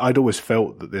 I'd always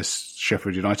felt that this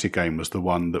Sheffield United game was the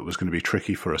one that was going to be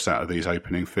tricky for us out of these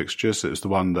opening fixtures. It was the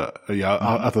one that,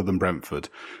 other than Brentford,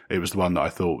 it was the one that I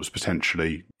thought was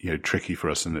potentially, tricky for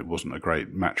us, and it wasn't a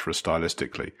great match for us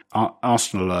stylistically.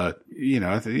 Arsenal are,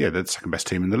 they're the second best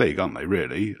team in the league, aren't they?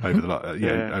 Really, over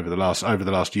the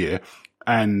last year,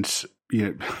 and.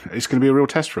 It's going to be a real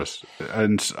test for us,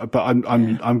 but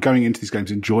I'm going into these games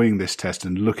enjoying this test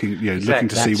and looking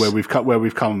to see where we've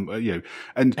come,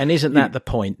 and isn't that the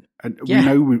point? And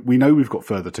we know we've got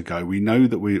further to go. We know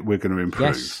that we're going to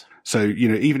improve. Yes. So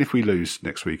even if we lose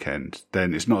next weekend,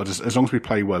 then it's not as long as we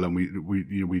play well and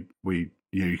we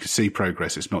you can see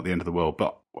progress. It's not the end of the world,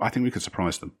 but I think we could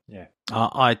surprise them. Yeah,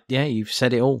 you've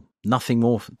said it all. Nothing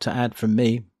more to add from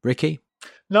me, Ricky.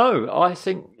 No, I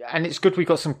think, and it's good we've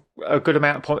got a good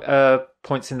amount of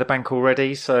points in the bank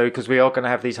already. So because we are going to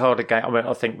have these harder games. I mean,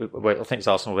 I think it's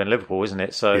Arsenal then Liverpool, isn't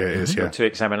it? So it is, we've got 2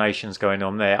 examinations going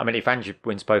on there. I mean, if Ange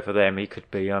wins both of them, he could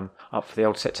be up for the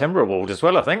old September award as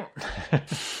well, I think.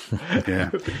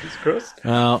 Fingers crossed.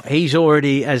 Well, he's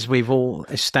already, as we've all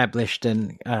established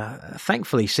and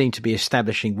thankfully seem to be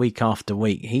establishing week after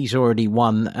week, he's already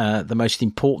won the most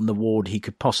important award he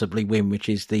could possibly win, which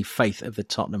is the faith of the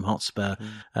Tottenham Hotspur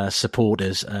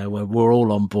supporters. Where we're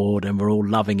all on board and we're all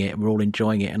loving it and we're all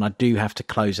enjoying it. And I do have to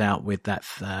close out with that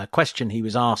question he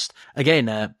was asked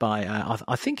again by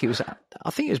I think it was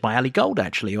by Ali Gold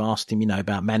actually, who asked him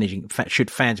about managing, should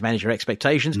fans manage their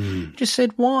expectations. Just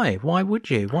said why would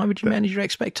you manage your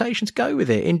expectations? Go with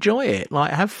it, enjoy it,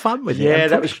 like have fun with it.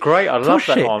 That was great. I love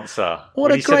that answer.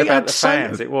 What a great answer.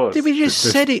 Fans it was. We just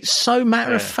said it so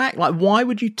matter of fact, like why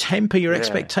would you temper your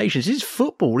expectations? It's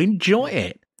football, enjoy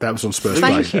it. That was on Spurs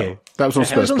Thank Play. you. That was on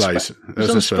Spurs Play. That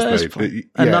was on Spurs Play.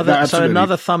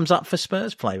 Another thumbs up for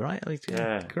Spurs Play, right?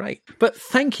 Great. But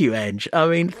thank you, Ange. I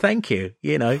mean, thank you.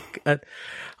 I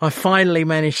finally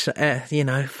managed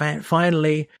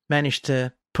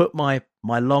to put my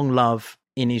long love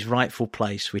in his rightful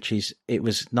place, which is, it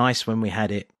was nice when we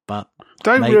had it, but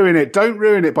Don't ruin it. Don't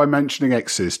ruin it by mentioning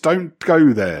exes. Don't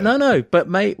go there. No. But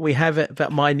mate, we have it.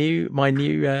 But my new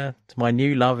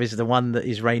love is the one that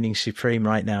is reigning supreme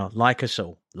right now. Like us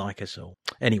all.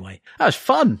 Anyway, that was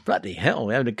fun. Bloody hell,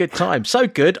 we're having a good time. So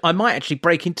good, I might actually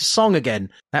break into song again.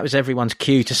 That was everyone's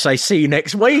cue to say see you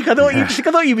next week. I thought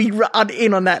you'd be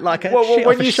in on that like a shit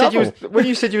when off a you shovel. When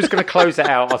you said you was going to close it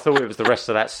out, I thought it was the rest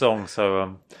of that song. So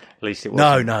at least it was.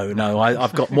 No.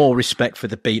 I've got more respect for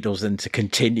the Beatles than to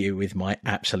continue with my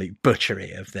absolute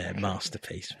butchery of their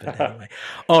masterpiece. But anyway,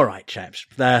 all right, chaps.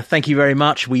 Thank you very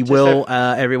much. We will,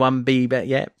 everyone, be.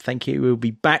 Thank you. We'll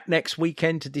be back next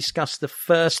weekend to discuss the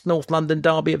first North London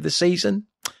derby of the season.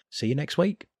 See you next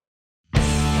week.